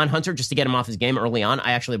him on Hunter just to get him off his game early on,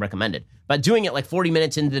 I actually recommend it. But doing it like 40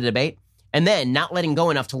 minutes into the debate and then not letting go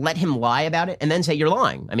enough to let him lie about it and then say you're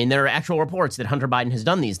lying. I mean, there are actual reports that Hunter Biden has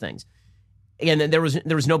done these things. Again, there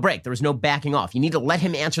was no break. There was no backing off. You need to let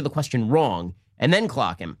him answer the question wrong and then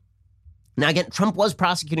clock him. Now, again, Trump was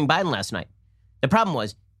prosecuting Biden last night. The problem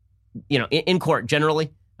was, in court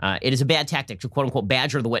generally, it is a bad tactic to quote unquote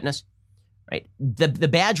badger the witness, right? The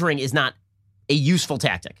badgering is not a useful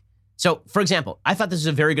tactic. So, for example, I thought this was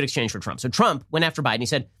a very good exchange for Trump. So Trump went after Biden. He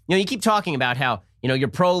said, you keep talking about how, you're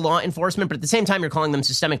pro-law enforcement, but at the same time, you're calling them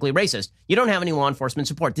systemically racist. You don't have any law enforcement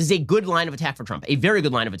support. This is a good line of attack for Trump, a very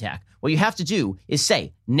good line of attack. What you have to do is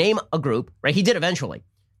name a group, right? He did eventually.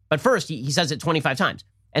 But first, he says it 25 times.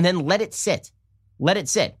 And then let it sit. Let it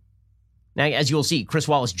sit. Now, as you'll see, Chris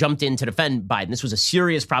Wallace jumped in to defend Biden. This was a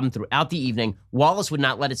serious problem throughout the evening. Wallace would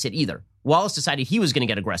not let it sit either. Wallace decided he was going to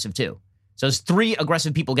get aggressive too. So it's three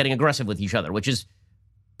aggressive people getting aggressive with each other, which is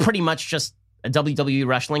pretty much just a WWE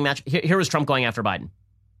wrestling match. Here was Trump going after Biden.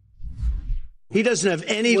 He doesn't have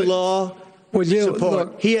any law support.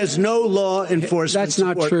 Look, he has no law enforcement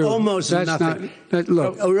support. That's not true. Almost nothing.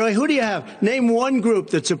 Look. Oh, really? Who do you have? Name one group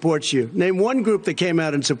that supports you. Name one group that came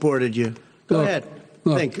out and supported you. Go ahead.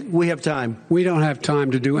 Look, think. We have time. We don't have time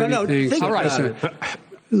to do anything. No, think about it.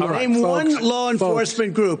 Name one law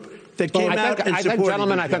enforcement group that came out and supported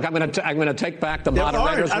gentlemen, you. I think I'm going to take back the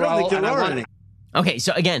moderator's role. I don't think there are any. Okay,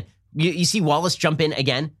 so again, you see Wallace jump in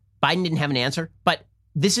again. Biden didn't have an answer, but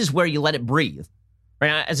this is where you let it breathe.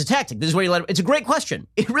 Right? As a tactic, this is where you let it. It's a great question.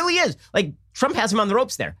 It really is. Like, Trump has him on the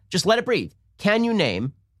ropes there. Just let it breathe. Can you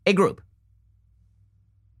name a group?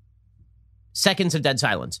 Seconds of dead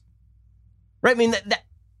silence. Right? I mean,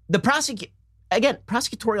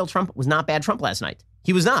 prosecutorial Trump was not bad Trump last night.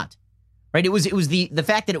 He was not. Right? It was the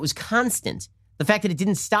fact that it was constant. The fact that it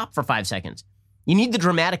didn't stop for 5 seconds. You need the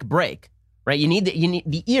dramatic break. Right? You need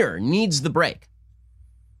the ear needs the break.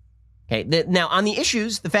 Okay. Now, on the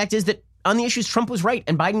issues, the fact is that on the issues, Trump was right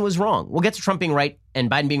and Biden was wrong. We'll get to Trump being right and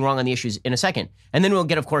Biden being wrong on the issues in a second. And then we'll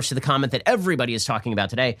get, of course, to the comment that everybody is talking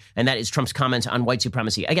about today, and that is Trump's comments on white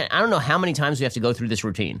supremacy. Again, I don't know how many times we have to go through this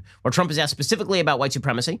routine where Trump is asked specifically about white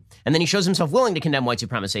supremacy, and then he shows himself willing to condemn white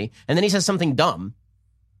supremacy, and then he says something dumb,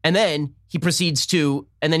 and then he proceeds to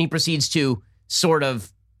sort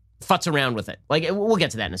of futz around with it. Like, we'll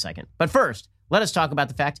get to that in a second. But first, let us talk about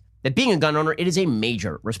the fact that being a gun owner, it is a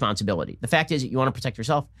major responsibility. The fact is that you want to protect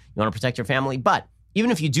yourself, you want to protect your family, but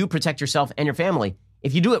even if you do protect yourself and your family,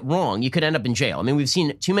 if you do it wrong, you could end up in jail. I mean, we've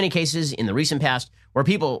seen too many cases in the recent past where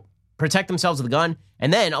people protect themselves with a gun,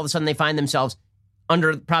 and then all of a sudden they find themselves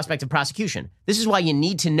under the prospect of prosecution. This is why you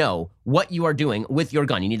need to know what you are doing with your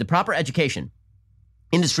gun. You need the proper education,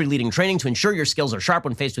 industry-leading training to ensure your skills are sharp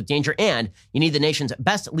when faced with danger, and you need the nation's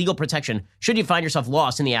best legal protection should you find yourself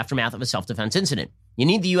lost in the aftermath of a self-defense incident. You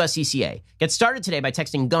need the USCCA. Get started today by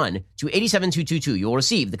texting GUN to 87222. You will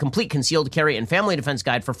receive the complete concealed carry and family defense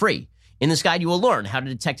guide for free. In this guide, you will learn how to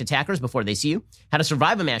detect attackers before they see you, how to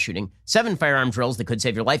survive a mass shooting, 7 firearm drills that could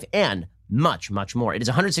save your life, and much, much more. It is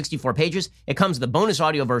 164 pages. It comes with a bonus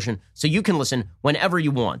audio version so you can listen whenever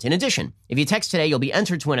you want. In addition, if you text today, you'll be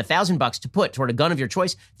entered to win $1,000 to put toward a gun of your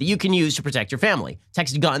choice that you can use to protect your family.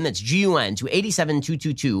 Text GUN, that's GUN, to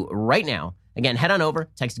 87222 right now. Again, head on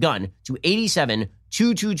over, text GUN to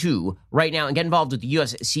 87222 right now and get involved with the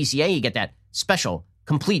USCCA. You get that special,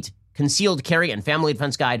 complete, concealed carry and family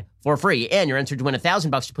defense guide for free, and you're entered to win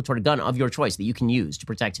 $1,000 to put toward a gun of your choice that you can use to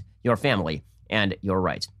protect your family and your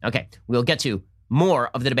rights. Okay, we'll get to more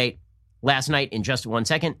of the debate last night in just 1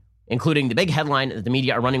 second, including the big headline that the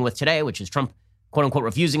media are running with today, which is Trump, quote unquote,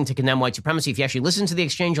 refusing to condemn white supremacy. If you actually listen to the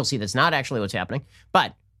exchange, you'll see that's not actually what's happening.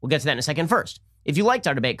 But we'll get to that in a second. First, if you liked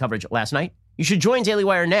our debate coverage last night, you should join Daily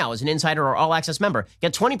Wire now as an insider or all-access member.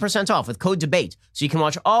 Get 20% off with code DEBATE so you can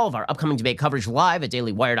watch all of our upcoming debate coverage live at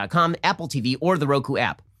dailywire.com, Apple TV, or the Roku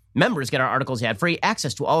app. Members get our articles ad-free,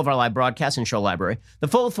 access to all of our live broadcasts and show library, the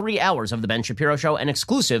full 3 hours of The Ben Shapiro Show, and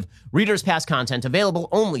exclusive Reader's Pass content available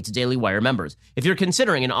only to Daily Wire members. If you're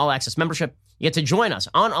considering an all-access membership, you get to join us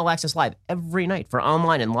on All Access Live every night for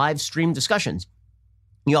online and live stream discussions.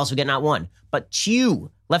 You also get not one, but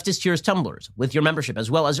 2 Leftist Tears tumblers with your membership,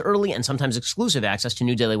 as well as early and sometimes exclusive access to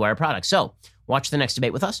new Daily Wire products. So watch the next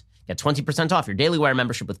debate with us. Get 20% off your Daily Wire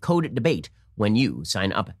membership with code DEBATE when you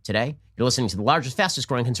sign up today. You're listening to the largest, fastest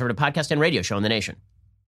growing conservative podcast and radio show in the nation.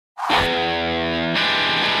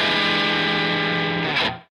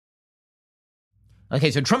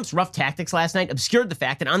 Okay, so Trump's rough tactics last night obscured the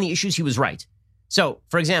fact that on the issues he was right. So,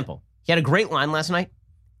 for example, he had a great line last night,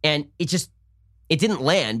 and it didn't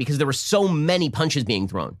land because there were so many punches being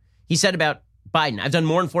thrown. He said about Biden, I've done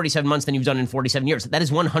more in 47 months than you've done in 47 years. That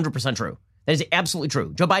is 100% true. That is absolutely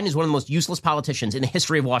true. Joe Biden is one of the most useless politicians in the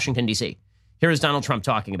history of Washington, D.C. Here is Donald Trump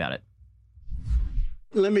talking about it.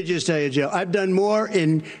 Let me just tell you, Joe, I've done more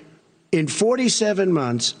in 47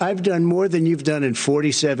 months. I've done more than you've done in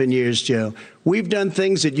 47 years, Joe. We've done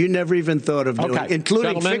things that you never even thought of doing,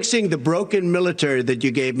 including fixing the broken military that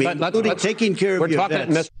you gave me, including taking care of your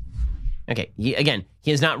vets. Okay, he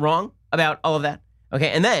is not wrong about all of that. Okay,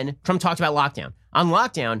 and then Trump talked about lockdown. On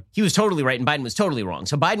lockdown, he was totally right and Biden was totally wrong.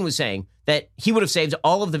 So Biden was saying that he would have saved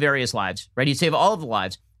all of the various lives, right? He'd save all of the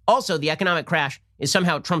lives. Also, the economic crash is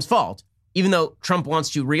somehow Trump's fault, even though Trump wants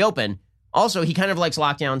to reopen. Also, he kind of likes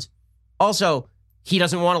lockdowns. Also, he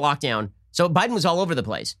doesn't want a lockdown. So Biden was all over the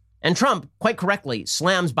place. And Trump, quite correctly,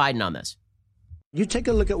 slams Biden on this. You take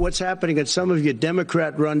a look at what's happening in some of your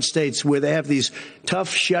Democrat-run states where they have these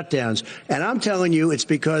tough shutdowns. And I'm telling you, it's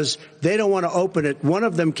because they don't want to open it. One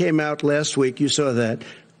of them came out last week. You saw that.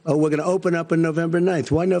 Oh, we're going to open up on November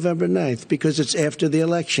 9th. Why November 9th? Because it's after the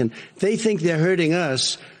election. They think they're hurting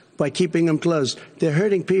us by keeping them closed. They're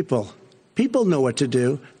hurting people. People know what to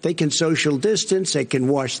do. They can social distance. They can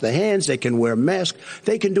wash their hands. They can wear masks.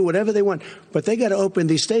 They can do whatever they want. But they got to open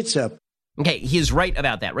these states up. Okay, he is right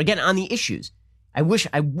about that. Again, on the issues, I wish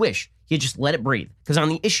he had just let it breathe. Because on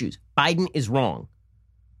the issues, Biden is wrong.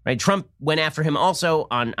 Right? Trump went after him also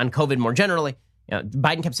on COVID more generally.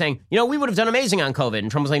 Biden kept saying, we would have done amazing on COVID.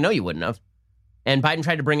 And Trump was like, no, you wouldn't have. And Biden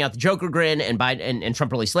tried to bring out the Joker grin, and Biden and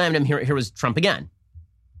Trump really slammed him. Here was Trump again.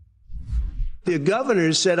 The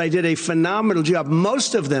governors said I did a phenomenal job.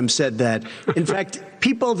 Most of them said that. In fact,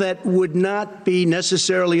 people that would not be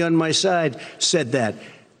necessarily on my side said that.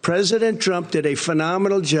 President Trump did a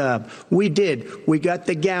phenomenal job. We did. We got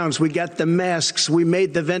the gowns. We got the masks. We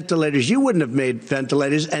made the ventilators. You wouldn't have made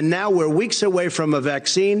ventilators. And now we're weeks away from a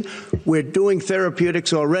vaccine. We're doing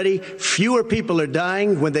therapeutics already. Fewer people are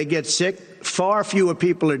dying when they get sick. Far fewer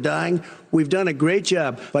people are dying. We've done a great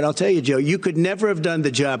job. But I'll tell you, Joe, you could never have done the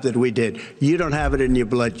job that we did. You don't have it in your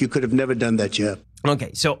blood. You could have never done that job.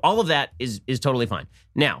 Okay, so all of that is totally fine.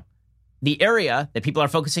 Now, the area that people are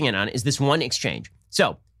focusing in on is this one exchange.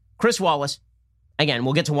 So Chris Wallace, again,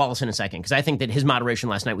 we'll get to Wallace in a second, because I think that his moderation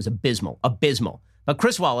last night was abysmal. But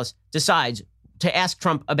Chris Wallace decides to ask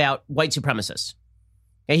Trump about white supremacists.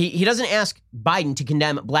 Okay, he doesn't ask Biden to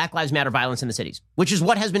condemn Black Lives Matter violence in the cities, which is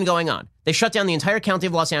what has been going on. They shut down the entire county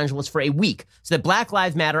of Los Angeles for a week so that Black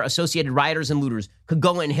Lives Matter associated rioters and looters could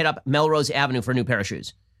go and hit up Melrose Avenue for a new pair of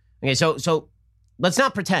shoes. Okay, so let's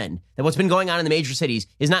not pretend that what's been going on in the major cities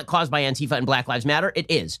is not caused by Antifa and Black Lives Matter. It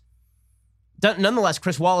is. Nonetheless,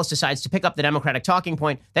 Chris Wallace decides to pick up the Democratic talking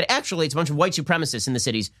point that actually it's a bunch of white supremacists in the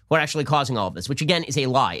cities who are actually causing all of this, which again is a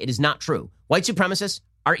lie. It is not true. White supremacists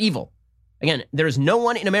are evil. Again, there is no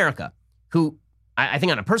one in America who, I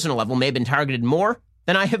think on a personal level, may have been targeted more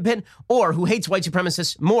than I have been, or who hates white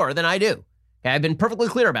supremacists more than I do. Okay, I've been perfectly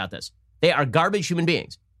clear about this. They are garbage human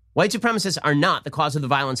beings. White supremacists are not the cause of the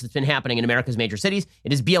violence that's been happening in America's major cities.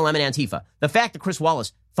 It is BLM and Antifa. The fact that Chris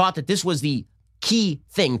Wallace thought that this was the key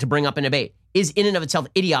thing to bring up in debate is in and of itself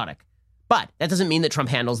idiotic. But that doesn't mean that Trump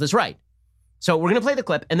handles this right. So we're going to play the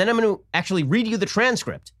clip, and then I'm going to actually read you the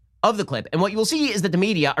transcript of the clip. And what you will see is that the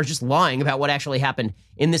media are just lying about what actually happened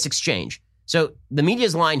in this exchange. So the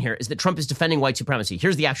media's line here is that Trump is defending white supremacy.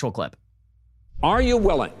 Here's the actual clip. Are you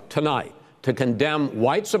willing tonight to condemn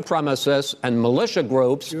white supremacists and militia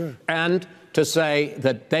groups and to say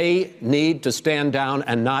that they need to stand down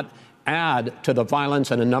and not add to the violence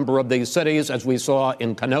in a number of these cities, as we saw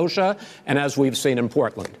in Kenosha and as we've seen in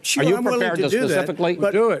Portland? Sure, are you I'm prepared to specifically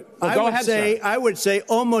do it? Well, go ahead, sir. I would say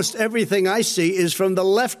almost everything I see is from the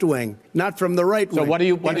left wing, not from the right wing. So what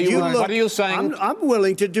are you saying? I'm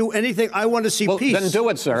willing to do anything. I want to see peace. Then do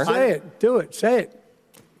it, sir. Say it. Do it. Say it.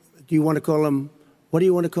 Do you want to call them? What do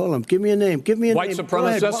you want to call them? Give me a name. Give me a white name.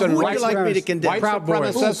 Supremacists and who would white you like me to condemn? White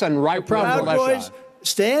supremacists and right Proud militia. Boys,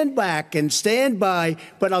 stand back and stand by.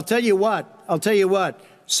 But I'll tell you what.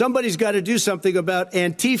 Somebody's got to do something about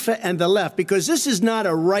Antifa and the left, because this is not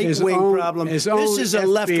a right-wing problem. This is a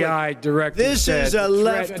left-wing. This is a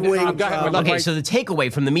left-wing problem. Okay, so the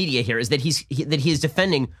takeaway from the media here is that he is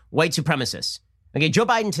defending white supremacists. Okay, Joe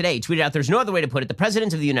Biden today tweeted out, there's no other way to put it. The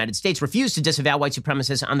president of the United States refused to disavow white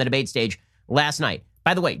supremacists on the debate stage last night.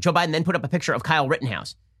 By the way, Joe Biden then put up a picture of Kyle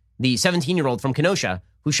Rittenhouse, the 17-year-old from Kenosha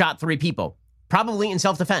who shot 3 people, probably in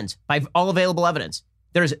self-defense by all available evidence.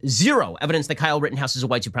 There's zero evidence that Kyle Rittenhouse is a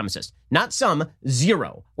white supremacist. Not some,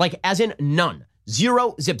 zero. Like, as in none.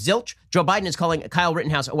 Zero, zip, zilch. Joe Biden is calling Kyle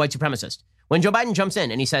Rittenhouse a white supremacist. When Joe Biden jumps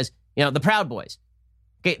in and he says, the Proud Boys.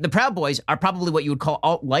 Okay, the Proud Boys are probably what you would call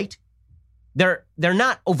alt-right. They're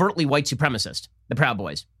not overtly white supremacist, the Proud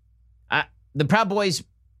Boys. The Proud Boys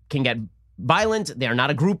can get violent. They are not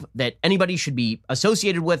a group that anybody should be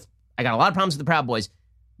associated with. I got a lot of problems with the Proud Boys.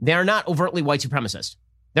 They are not overtly white supremacist.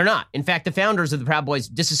 They're not. In fact, the founders of the Proud Boys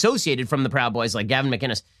disassociated from the Proud Boys, like Gavin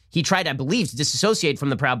McInnes. He tried, I believe, to disassociate from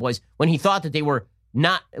the Proud Boys when he thought that they were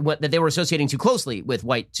that they were associating too closely with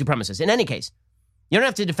white supremacists. In any case, you don't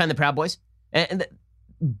have to defend the Proud Boys. And the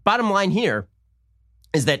bottom line here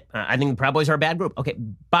is that I think the Proud Boys are a bad group. Okay,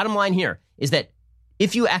 bottom line here is that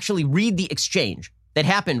if you actually read the exchange that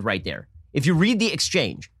happened right there, if you read the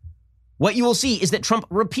exchange, what you will see is that Trump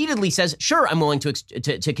repeatedly says, sure, I'm willing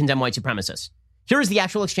to condemn white supremacists. Here is the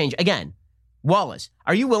actual exchange. Again, Wallace,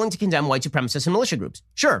 are you willing to condemn white supremacists and militia groups?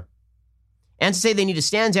 Sure. And to say they need to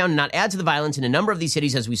stand down and not add to the violence in a number of these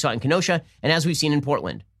cities, as we saw in Kenosha and as we've seen in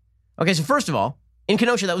Portland. Okay, so first of all, in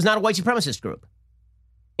Kenosha, that was not a white supremacist group.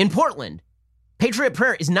 In Portland, Patriot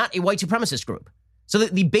Prayer is not a white supremacist group. So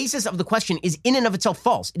the basis of the question is in and of itself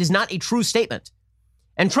false. It is not a true statement.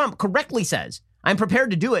 And Trump correctly says, I'm prepared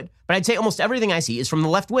to do it, but I'd say almost everything I see is from the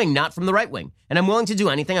left wing, not from the right wing. And I'm willing to do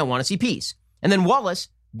anything I want to see peace. And then Wallace,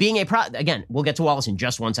 being again, we'll get to Wallace in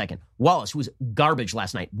just 1 second. Wallace, who was garbage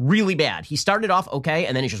last night, really bad. He started off okay,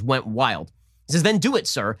 and then he just went wild. He says, then do it,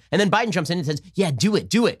 sir. And then Biden jumps in and says, yeah, do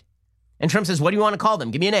it. And Trump says, what do you want to call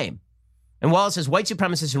them? Give me a name. And Wallace says, white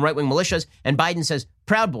supremacists and right-wing militias. And Biden says,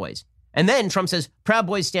 Proud Boys. And then Trump says, Proud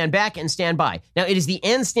Boys stand back and stand by. Now, it is the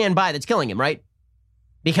and stand by that's killing him, right?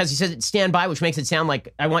 Because he says it's stand by, which makes it sound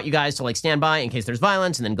like I want you guys to stand by in case there's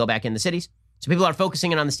violence and then go back in the cities. So people are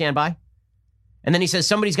focusing in on the stand by. And then he says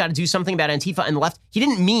somebody's got to do something about Antifa and the left. He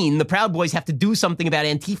didn't mean the Proud Boys have to do something about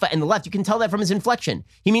Antifa and the left. You can tell that from his inflection.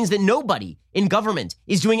 He means that nobody in government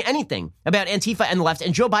is doing anything about Antifa and the left.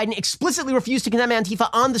 And Joe Biden explicitly refused to condemn Antifa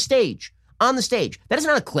on the stage. On the stage. That is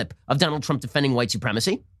not a clip of Donald Trump defending white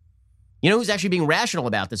supremacy. You know who's actually being rational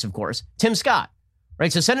about this, of course? Tim Scott.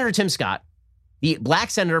 Right? So Senator Tim Scott, the black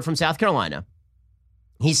senator from South Carolina,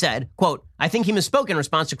 he said, quote, I think he misspoke in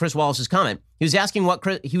response to Chris Wallace's comment. He was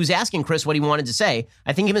asking Chris what he wanted to say.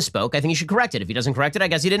 I think he misspoke. I think he should correct it. If he doesn't correct it, I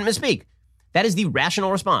guess he didn't misspeak. That is the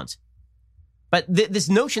rational response. But this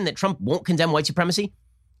notion that Trump won't condemn white supremacy,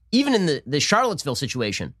 even in the Charlottesville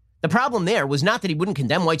situation, the problem there was not that he wouldn't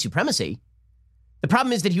condemn white supremacy. The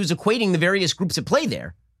problem is that he was equating the various groups at play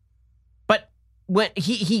there. But when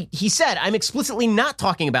he said, I'm explicitly not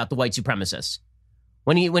talking about the white supremacists.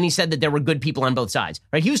 When he said that there were good people on both sides,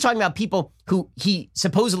 right? He was talking about people who he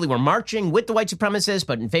supposedly were marching with the white supremacists,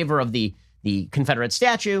 but in favor of the Confederate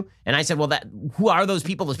statue. And I said, well, who are those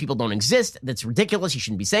people? Those people don't exist. That's ridiculous. He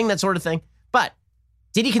shouldn't be saying that sort of thing. But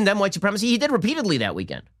did he condemn white supremacy? He did repeatedly that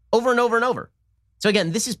weekend, over and over and over. So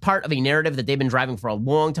again, this is part of a narrative that they've been driving for a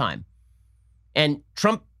long time. And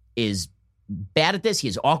Trump is bad at this. He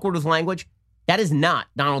is awkward with language. That is not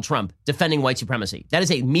Donald Trump defending white supremacy. That is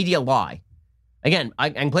a media lie. Again, I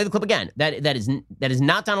can play the clip again. That is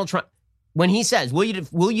not Donald Trump. When he says,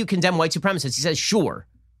 will you condemn white supremacists? He says, sure.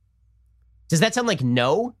 Does that sound like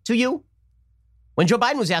no to you? When Joe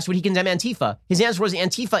Biden was asked would he condemn Antifa, his answer was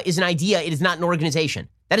Antifa is an idea, it is not an organization.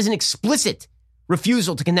 That is an explicit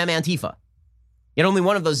refusal to condemn Antifa. Yet only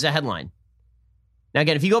one of those is a headline. Now,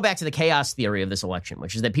 again, if you go back to the chaos theory of this election,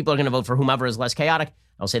 which is that people are going to vote for whomever is less chaotic,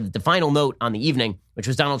 I'll say that the final note on the evening, which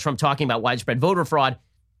was Donald Trump talking about widespread voter fraud,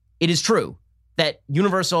 it is true that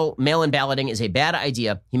universal mail-in balloting is a bad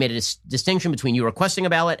idea. He made a distinction between you requesting a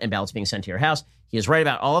ballot and ballots being sent to your house. He is right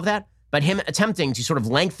about all of that. But him attempting to sort of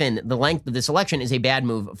lengthen the length of this election is a bad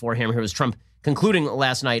move for him. Here was Trump concluding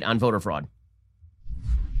last night on voter fraud.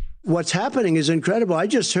 What's happening is incredible. I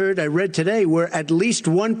read today where at least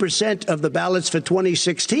 1% of the ballots for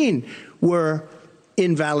 2016 were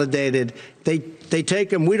invalidated. They take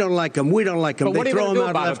them. We don't like them. We don't like them. But what they are you throw going to them do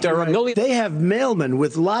out about left it? There and are right. millions. They have mailmen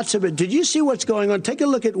with lots of it. Did you see what's going on? Take a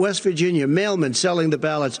look at West Virginia. Mailmen selling the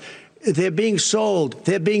ballots. They're being sold.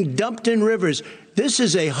 They're being dumped in rivers. This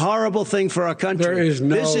is a horrible thing for our country.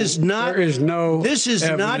 This is not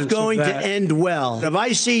going to end well. If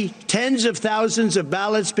I see tens of thousands of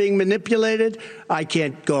ballots being manipulated, I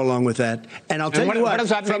can't go along with that. And I'll tell you what, does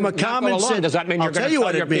that mean, from a common sense, does that mean you're going to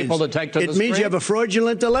tell your people to take to the street? It means you have a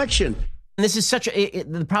fraudulent election. And this is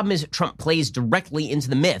the problem is Trump plays directly into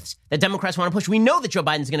the myths that Democrats want to push. We know that Joe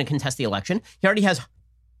Biden's going to contest the election. He already has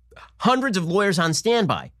hundreds of lawyers on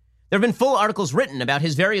standby. There have been full articles written about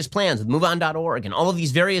his various plans with MoveOn.org and all of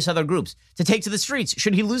these various other groups to take to the streets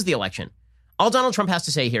should he lose the election. All Donald Trump has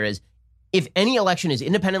to say here is, if any election is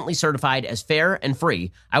independently certified as fair and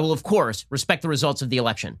free, I will, of course, respect the results of the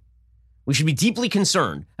election. We should be deeply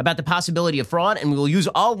concerned about the possibility of fraud, and we will use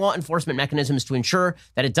all law enforcement mechanisms to ensure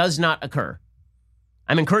that it does not occur.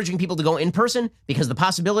 I'm encouraging people to go in person because the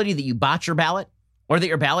possibility that you botch your ballot or that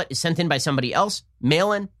your ballot is sent in by somebody else,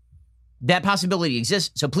 mail-in, that possibility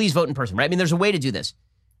exists, so please vote in person, right? I mean, there's a way to do this.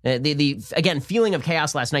 Again, feeling of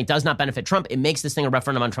chaos last night does not benefit Trump. It makes this thing a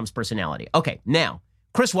referendum on Trump's personality. Okay, now,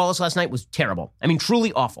 Chris Wallace last night was terrible. I mean,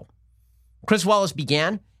 truly awful. Chris Wallace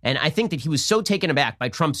began, and I think that he was so taken aback by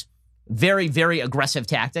Trump's very, very aggressive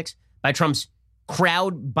tactics, by Trump's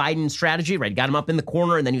crowd Biden strategy, right? Got him up in the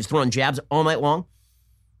corner, and then he was throwing jabs all night long.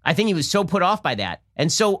 I think he was so put off by that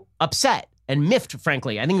and so upset and miffed,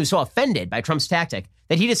 frankly. I think he was so offended by Trump's tactic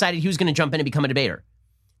that he decided he was going to jump in and become a debater.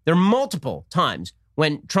 There are multiple times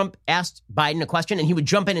when Trump asked Biden a question and he would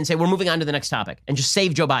jump in and say, we're moving on to the next topic, and just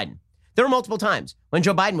save Joe Biden. There were multiple times when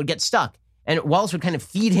Joe Biden would get stuck and Wallace would kind of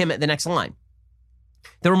feed him at the next line.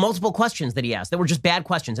 There were multiple questions that he asked that were just bad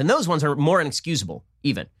questions, and those ones are more inexcusable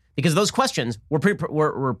even because those questions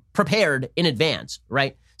were prepared in advance,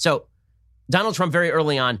 right? So Donald Trump very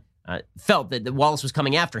early on felt that Wallace was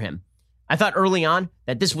coming after him. I thought early on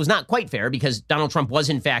that this was not quite fair because Donald Trump was,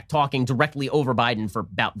 in fact, talking directly over Biden for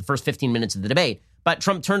about the first 15 minutes of the debate. But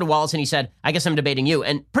Trump turned to Wallace and he said, I guess I'm debating you.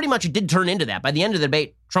 And pretty much it did turn into that. By the end of the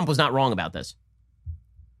debate, Trump was not wrong about this.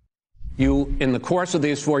 You, in the course of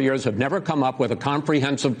these 4 years, have never come up with a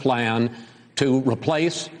comprehensive plan to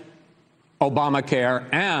replace Obamacare.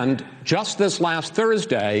 And just this last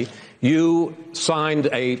Thursday, you signed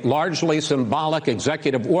a largely symbolic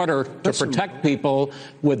executive order to protect people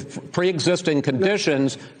with pre-existing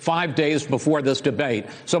conditions 5 days before this debate.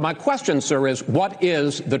 So my question, sir, is what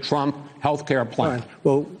is the Trump health care plan? Right.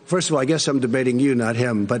 Well, first of all, I guess I'm debating you, not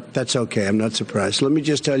him, but that's okay. I'm not surprised. Let me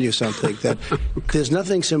just tell you something, that there's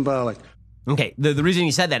nothing symbolic. Okay, the reason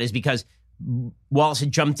he said that is because Wallace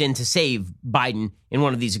had jumped in to save Biden in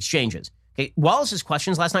one of these exchanges. Okay, Wallace's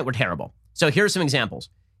questions last night were terrible. So here are some examples.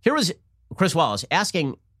 Here was Chris Wallace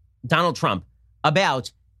asking Donald Trump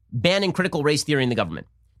about banning critical race theory in the government.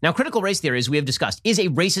 Now, critical race theory, as we have discussed, is a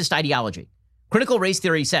racist ideology. Critical race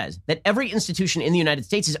theory says that every institution in the United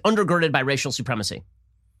States is undergirded by racial supremacy.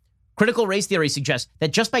 Critical race theory suggests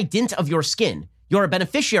that just by dint of your skin, you're a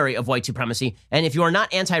beneficiary of white supremacy, and if you are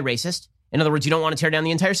not anti-racist, in other words, you don't want to tear down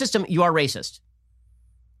the entire system, you are racist.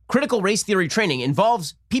 Critical race theory training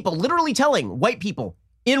involves people literally telling white people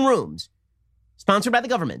in rooms sponsored by the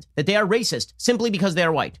government that they are racist simply because they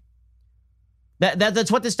are white. That's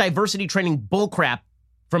what this diversity training bullcrap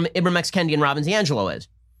from Ibram X. Kendi and Robin DiAngelo is.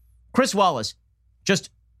 Chris Wallace just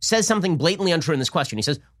says something blatantly untrue in this question. He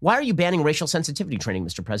says, why are you banning racial sensitivity training,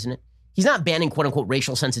 Mr. President? He's not banning, quote unquote,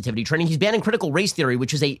 racial sensitivity training. He's banning critical race theory,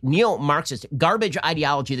 which is a neo-Marxist garbage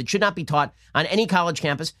ideology that should not be taught on any college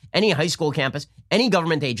campus, any high school campus, any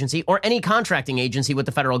government agency, or any contracting agency with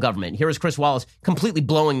the federal government. Here is Chris Wallace completely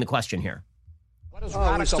blowing the question here. What is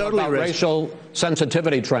radical about racial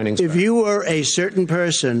sensitivity training? If you were a certain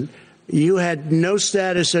person you had no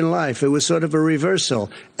status in life. It was sort of a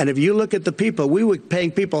reversal. And if you look at the people, we were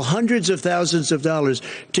paying people hundreds of thousands of dollars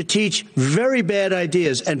to teach very bad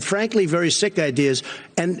ideas and, frankly, very sick ideas.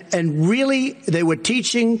 And really, they were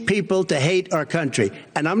teaching people to hate our country.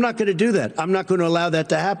 And I'm not going to do that. I'm not going to allow that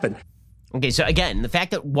to happen. Okay, so again, the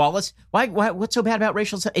fact that Wallace, what's so bad about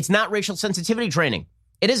it's not racial sensitivity training.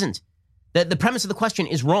 It isn't. The premise of the question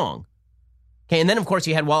is wrong. Okay, and then, of course,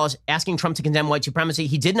 you had Wallace asking Trump to condemn white supremacy.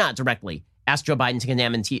 He did not directly ask Joe Biden to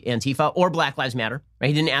condemn Antifa or Black Lives Matter. Right?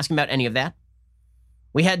 He didn't ask him about any of that.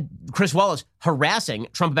 We had Chris Wallace harassing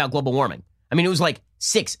Trump about global warming. I mean, it was like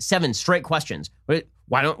 6, 7 straight questions. What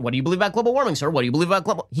do you believe about global warming, sir? What do you believe about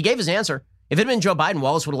global? He gave his answer. If it had been Joe Biden,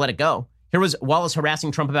 Wallace would have let it go. Here was Wallace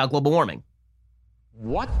harassing Trump about global warming.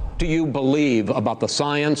 What do you believe about the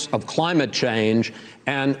science of climate change,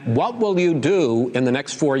 and what will you do in the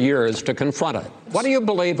next 4 years to confront it? What do you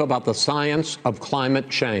believe about the science of climate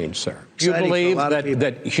change, sir? Do you believe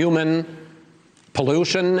that human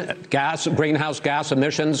pollution, greenhouse gas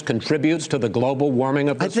emissions contributes to the global warming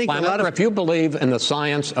of this planet? Or if you believe in the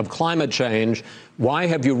science of climate change, why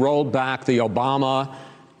have you rolled back the Obama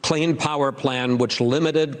Clean Power Plan, which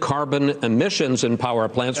limited carbon emissions in power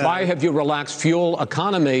plants? Why have you relaxed fuel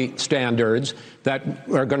economy standards that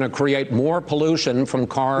are going to create more pollution from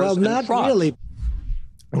cars and trucks? Well, not really.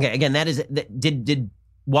 Okay, again, did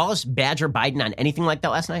Wallace badger Biden on anything like that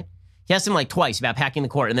last night? He asked him like twice about packing the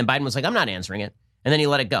court, and then Biden was like, I'm not answering it. And then he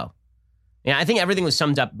let it go. Yeah, I think everything was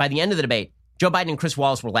summed up. By the end of the debate, Joe Biden and Chris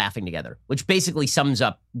Wallace were laughing together, which basically sums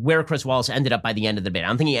up where Chris Wallace ended up by the end of the debate. I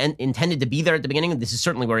don't think he intended to be there at the beginning. This is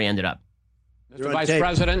certainly where he ended up. Mr. Vice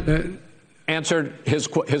President answered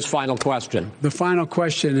his final question. The final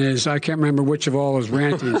question is, I can't remember which of all his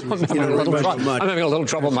rantings. I'm having a little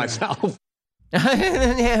trouble myself.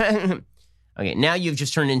 Okay, now you've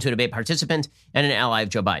just turned into a debate participant and an ally of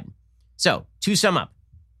Joe Biden. So, to sum up,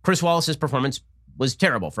 Chris Wallace's performance was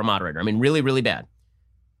terrible for a moderator. I mean, really, really bad.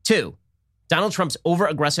 2, Donald Trump's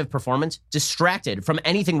over-aggressive performance distracted from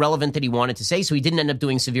anything relevant that he wanted to say, so he didn't end up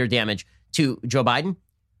doing severe damage to Joe Biden.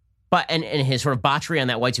 And his sort of botchery on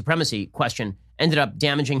that white supremacy question ended up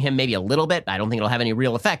damaging him maybe a little bit. I don't think it'll have any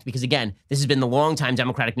real effect because, again, this has been the long-time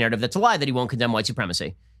Democratic narrative that's a lie that he won't condemn white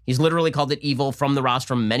supremacy. He's literally called it evil from the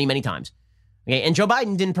rostrum many, many times. Okay, and Joe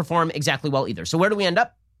Biden didn't perform exactly well either. So where do we end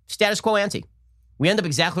up? Status quo ante. We end up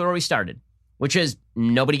exactly where we started, which is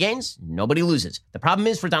nobody gains, nobody loses. The problem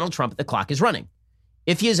is for Donald Trump, the clock is running.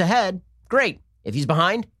 If he is ahead, great. If he's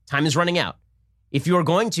behind, time is running out. If you are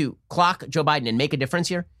going to clock Joe Biden and make a difference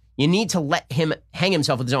here, you need to let him hang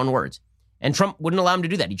himself with his own words. And Trump wouldn't allow him to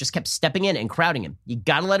do that. He just kept stepping in and crowding him. You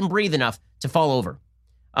got to let him breathe enough to fall over.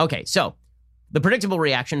 Okay, so the predictable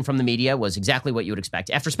reaction from the media was exactly what you would expect.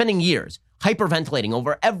 After spending years hyperventilating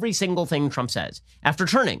over every single thing Trump says, after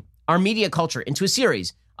turning our media culture into a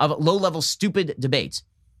series of low-level, stupid debates,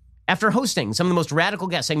 after hosting some of the most radical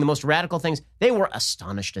guests saying the most radical things, they were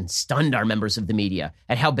astonished and stunned, our members of the media,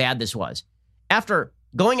 at how bad this was. After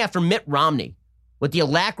going after Mitt Romney with the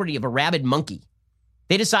alacrity of a rabid monkey,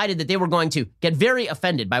 they decided that they were going to get very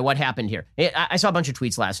offended by what happened here. I saw a bunch of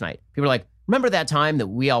tweets last night. People were like, remember that time that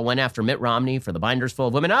we all went after Mitt Romney for the binders full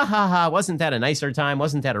of women? Ah, ha, ha, wasn't that a nicer time?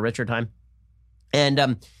 Wasn't that a richer time? And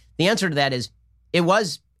the answer to that is, it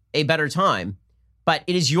was a better time, but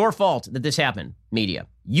it is your fault that this happened, media.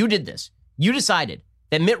 You did this. You decided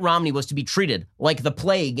that Mitt Romney was to be treated like the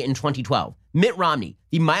plague in 2012. Mitt Romney,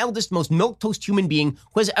 the mildest, most milquetoast human being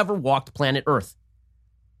who has ever walked planet Earth.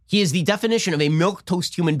 He is the definition of a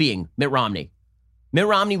milquetoast human being, Mitt Romney. Mitt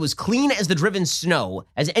Romney was clean as the driven snow,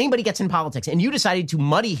 as anybody gets in politics, and you decided to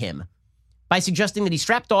muddy him by suggesting that he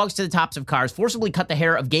strapped dogs to the tops of cars, forcibly cut the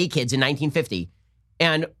hair of gay kids in 1950,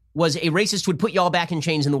 and was a racist who would put you all back in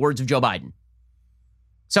chains, in the words of Joe Biden.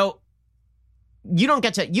 So you don't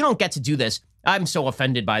get to do this. I'm so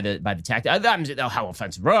offended by the tactic. How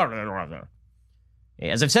offensive.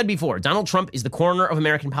 As I've said before, Donald Trump is the coroner of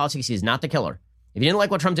American politics. He is not the killer. If you didn't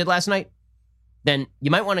like what Trump did last night, then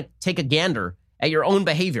you might want to take a gander at your own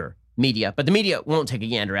behavior, media. But the media won't take a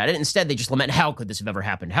gander at it. Instead, they just lament, how could this have ever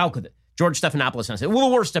happened? How could it? George Stephanopoulos said, well,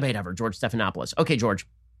 the worst debate ever, George Stephanopoulos. Okay, George,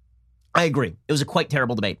 I agree. It was a quite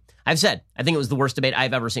terrible debate. I've said, I think it was the worst debate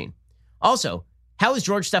I've ever seen. Also, how is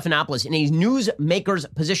George Stephanopoulos in a newsmaker's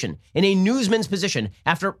position, in a newsman's position,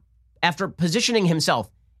 after positioning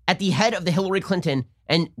himself at the head of the Hillary Clinton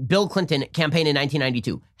and Bill Clinton campaign in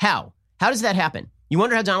 1992? How? How does that happen? You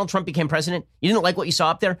wonder how Donald Trump became president? You didn't like what you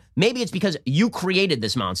saw up there? Maybe it's because you created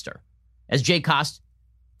this monster. As Jay Cost,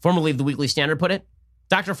 formerly of the Weekly Standard, put it,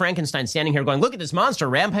 Dr. Frankenstein standing here going, look at this monster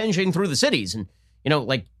rampaging through the cities and,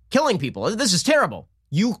 like killing people. This is terrible.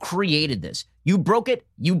 You created this. You broke it.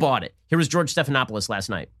 You bought it. Here was George Stephanopoulos last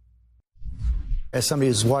night. As somebody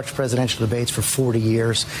who's watched presidential debates for 40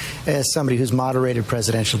 years, as somebody who's moderated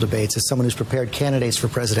presidential debates, as someone who's prepared candidates for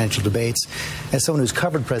presidential debates, as someone who's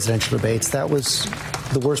covered presidential debates, that was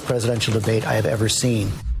the worst presidential debate I have ever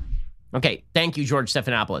seen. Okay, thank you, George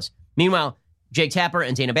Stephanopoulos. Meanwhile, Jake Tapper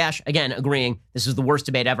and Dana Bash, again, agreeing this is the worst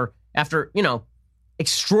debate ever after,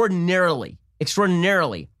 extraordinarily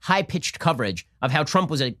high-pitched coverage of how Trump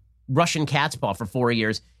was a Russian cat's paw for 4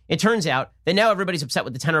 years. It turns out that now everybody's upset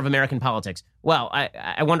with the tenor of American politics. Well,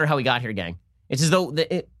 I wonder how we got here, gang. It's as though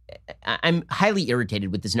I'm highly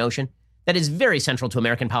irritated with this notion that is very central to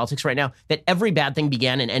American politics right now, that every bad thing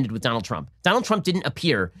began and ended with Donald Trump. Donald Trump didn't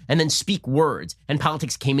appear and then speak words, and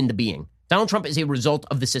politics came into being. Donald Trump is a result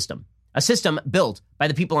of the system, a system built by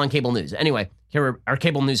the people on cable news. Anyway, here are our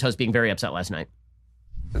cable news hosts being very upset last night.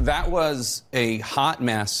 That was a hot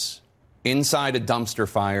mess inside a dumpster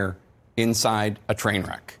fire, inside a train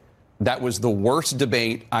wreck. That was the worst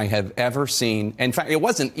debate I have ever seen. In fact, it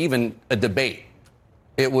wasn't even a debate.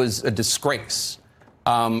 It was a disgrace.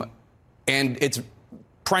 And it's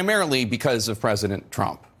primarily because of President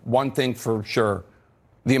Trump. One thing for sure,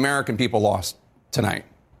 the American people lost tonight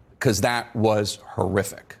because that was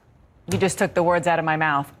horrific. You just took the words out of my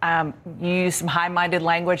mouth. You used some high-minded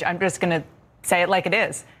language. I'm just going to say it like it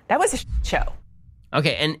is. That was a show.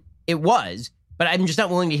 Okay, and it was, but I'm just not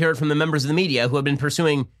willing to hear it from the members of the media who have been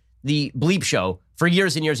pursuing the bleep show for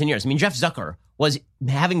years and years and years. I mean, Jeff Zucker was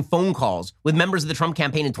having phone calls with members of the Trump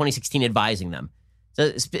campaign in 2016 advising them.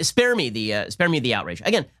 So spare me the outrage.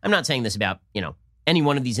 Again, I'm not saying this about, any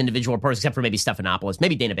one of these individual reporters except for maybe Stephanopoulos,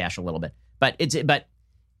 maybe Dana Bash a little bit. But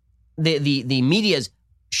the media's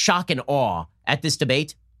shock and awe at this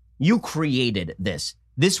debate, you created this.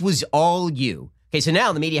 This was all you. Okay, so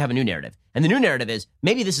now the media have a new narrative. And the new narrative is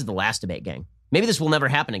maybe this is the last debate, gang. Maybe this will never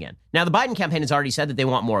happen again. Now, the Biden campaign has already said that they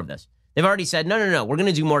want more of this. They've already said, no, we're going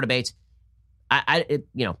to do more debates.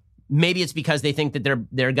 Maybe it's because they think that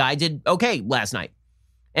their guy did okay last night.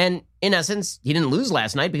 And in essence, he didn't lose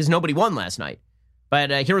last night because nobody won last night.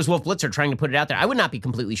 But here is Wolf Blitzer trying to put it out there. I would not be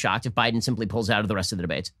completely shocked if Biden simply pulls out of the rest of the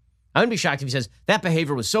debates. I wouldn't be shocked if he says, that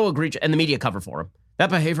behavior was so egregious, and the media cover for him. That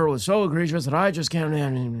behavior was so egregious that I just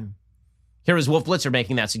can't. Here is Wolf Blitzer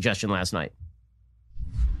making that suggestion last night.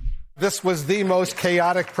 This was the most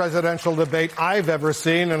chaotic presidential debate I've ever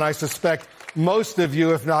seen, and I suspect most of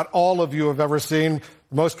you, if not all of you, have ever seen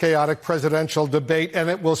the most chaotic presidential debate, and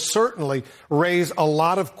it will certainly raising a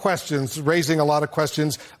lot of questions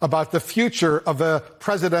about the future of a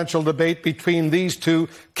presidential debate between these two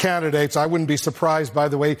candidates. I wouldn't be surprised, by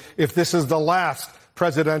the way, if this is the last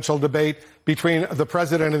presidential debate between the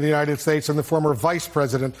president of the United States and the former vice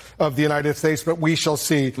president of the United States, but we shall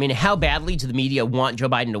see. I mean, how badly do the media want Joe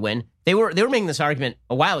Biden to win? They were making this argument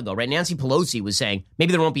a while ago, right? Nancy Pelosi was saying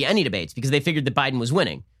maybe there won't be any debates because they figured that Biden was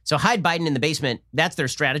winning. So hide Biden in the basement, that's their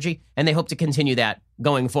strategy, and they hope to continue that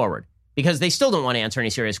going forward because they still don't want to answer any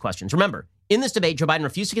serious questions. Remember, in this debate, Joe Biden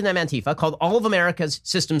refused to condemn Antifa, called all of America's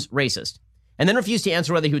systems racist, and then refused to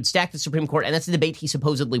answer whether he would stack the Supreme Court, and that's the debate he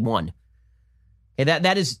supposedly won.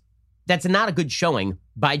 Okay, that's not a good showing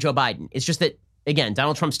by Joe Biden. It's just that, again,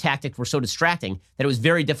 Donald Trump's tactics were so distracting that it was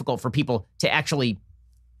very difficult for people to actually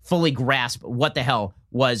fully grasp what the hell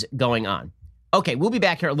was going on. Okay, we'll be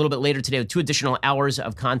back here a little bit later today with 2 additional hours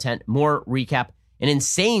of content, more recap, an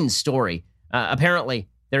insane story. Apparently,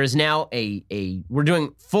 there is now we're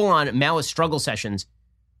doing full-on Maoist struggle sessions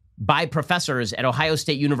by professors at Ohio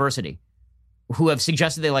State University who have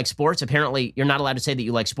suggested they like sports. Apparently, you're not allowed to say that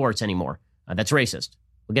you like sports anymore. That's racist.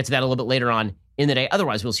 We'll get to that a little bit later on in the day.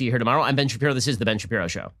 Otherwise, we'll see you here tomorrow. I'm Ben Shapiro. This is The Ben Shapiro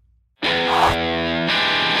Show.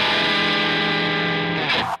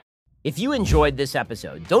 If you enjoyed this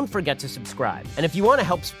episode, don't forget to subscribe. And if you want to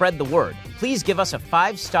help spread the word, please give us a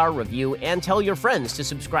 5-star review and tell your friends to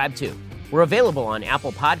subscribe too. We're available on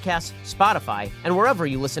Apple Podcasts, Spotify, and wherever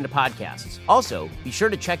you listen to podcasts. Also, be sure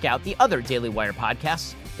to check out the other Daily Wire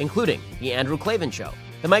podcasts, including The Andrew Klavan Show,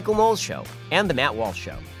 The Michael Knowles Show, and The Matt Walsh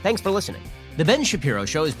Show. Thanks for listening. The Ben Shapiro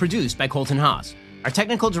Show is produced by Colton Haas. Our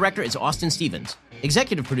technical director is Austin Stevens.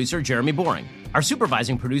 Executive producer, Jeremy Boring. Our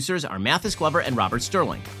supervising producers are Mathis Glover and Robert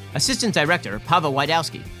Sterling. Assistant director, Pavel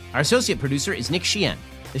Wydowski. Our associate producer is Nick Sheehan.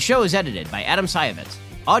 The show is edited by Adam Sayevitz.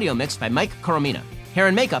 Audio mixed by Mike Coromina. Hair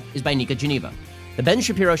and makeup is by Nika Geneva. The Ben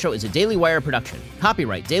Shapiro Show is a Daily Wire production.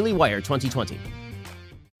 Copyright Daily Wire 2020.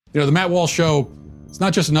 The Matt Walsh Show, it's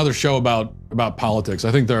not just another show about politics.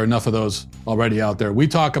 I think there are enough of those already out there. We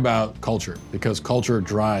talk about culture because culture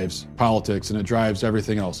drives politics and it drives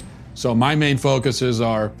everything else. So my main focuses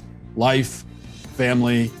are life,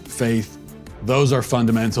 family, faith, Those are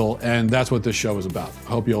fundamental, and that's what this show is about. I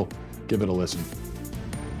hope you'll give it a listen.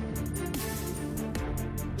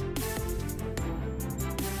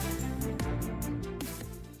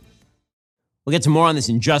 We'll get to more on this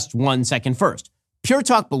in just 1 second. First, Pure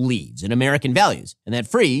Talk believes in American values, and that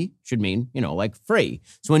free should mean, like free.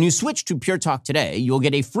 So when you switch to Pure Talk today, you'll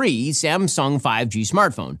get a free Samsung 5G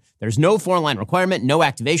smartphone. There's no 4-line requirement, no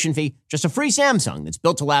activation fee, just a free Samsung that's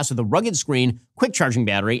built to last with a rugged screen, quick charging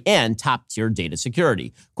battery, and top-tier data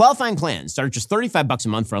security. Qualifying plans start at just $35 a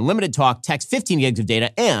month for unlimited talk, text, 15 gigs of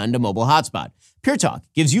data, and a mobile hotspot. Pure Talk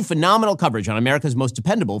gives you phenomenal coverage on America's most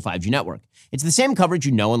dependable 5G network. It's the same coverage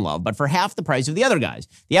you know and love, but for half the price of the other guys.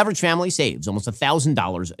 The average family saves almost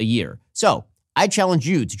 $1,000 a year. So I challenge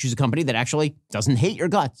you to choose a company that actually doesn't hate your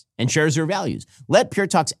guts and shares your values. Let Pure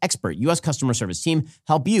Talk's expert U.S. customer service team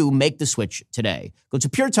help you make the switch today. Go to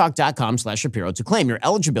puretalk.com/Shapiro to claim your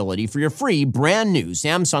eligibility for your free brand new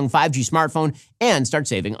Samsung 5G smartphone and start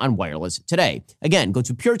saving on wireless today. Again, go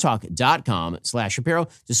to puretalk.com/Shapiro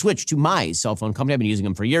to switch to my cell phone company. I've been using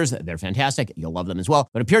them for years. They're fantastic. You'll love them as well.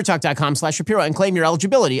 Go to puretalk.com/Shapiro and claim your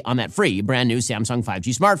eligibility on that free brand new Samsung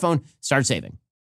 5G smartphone. Start saving.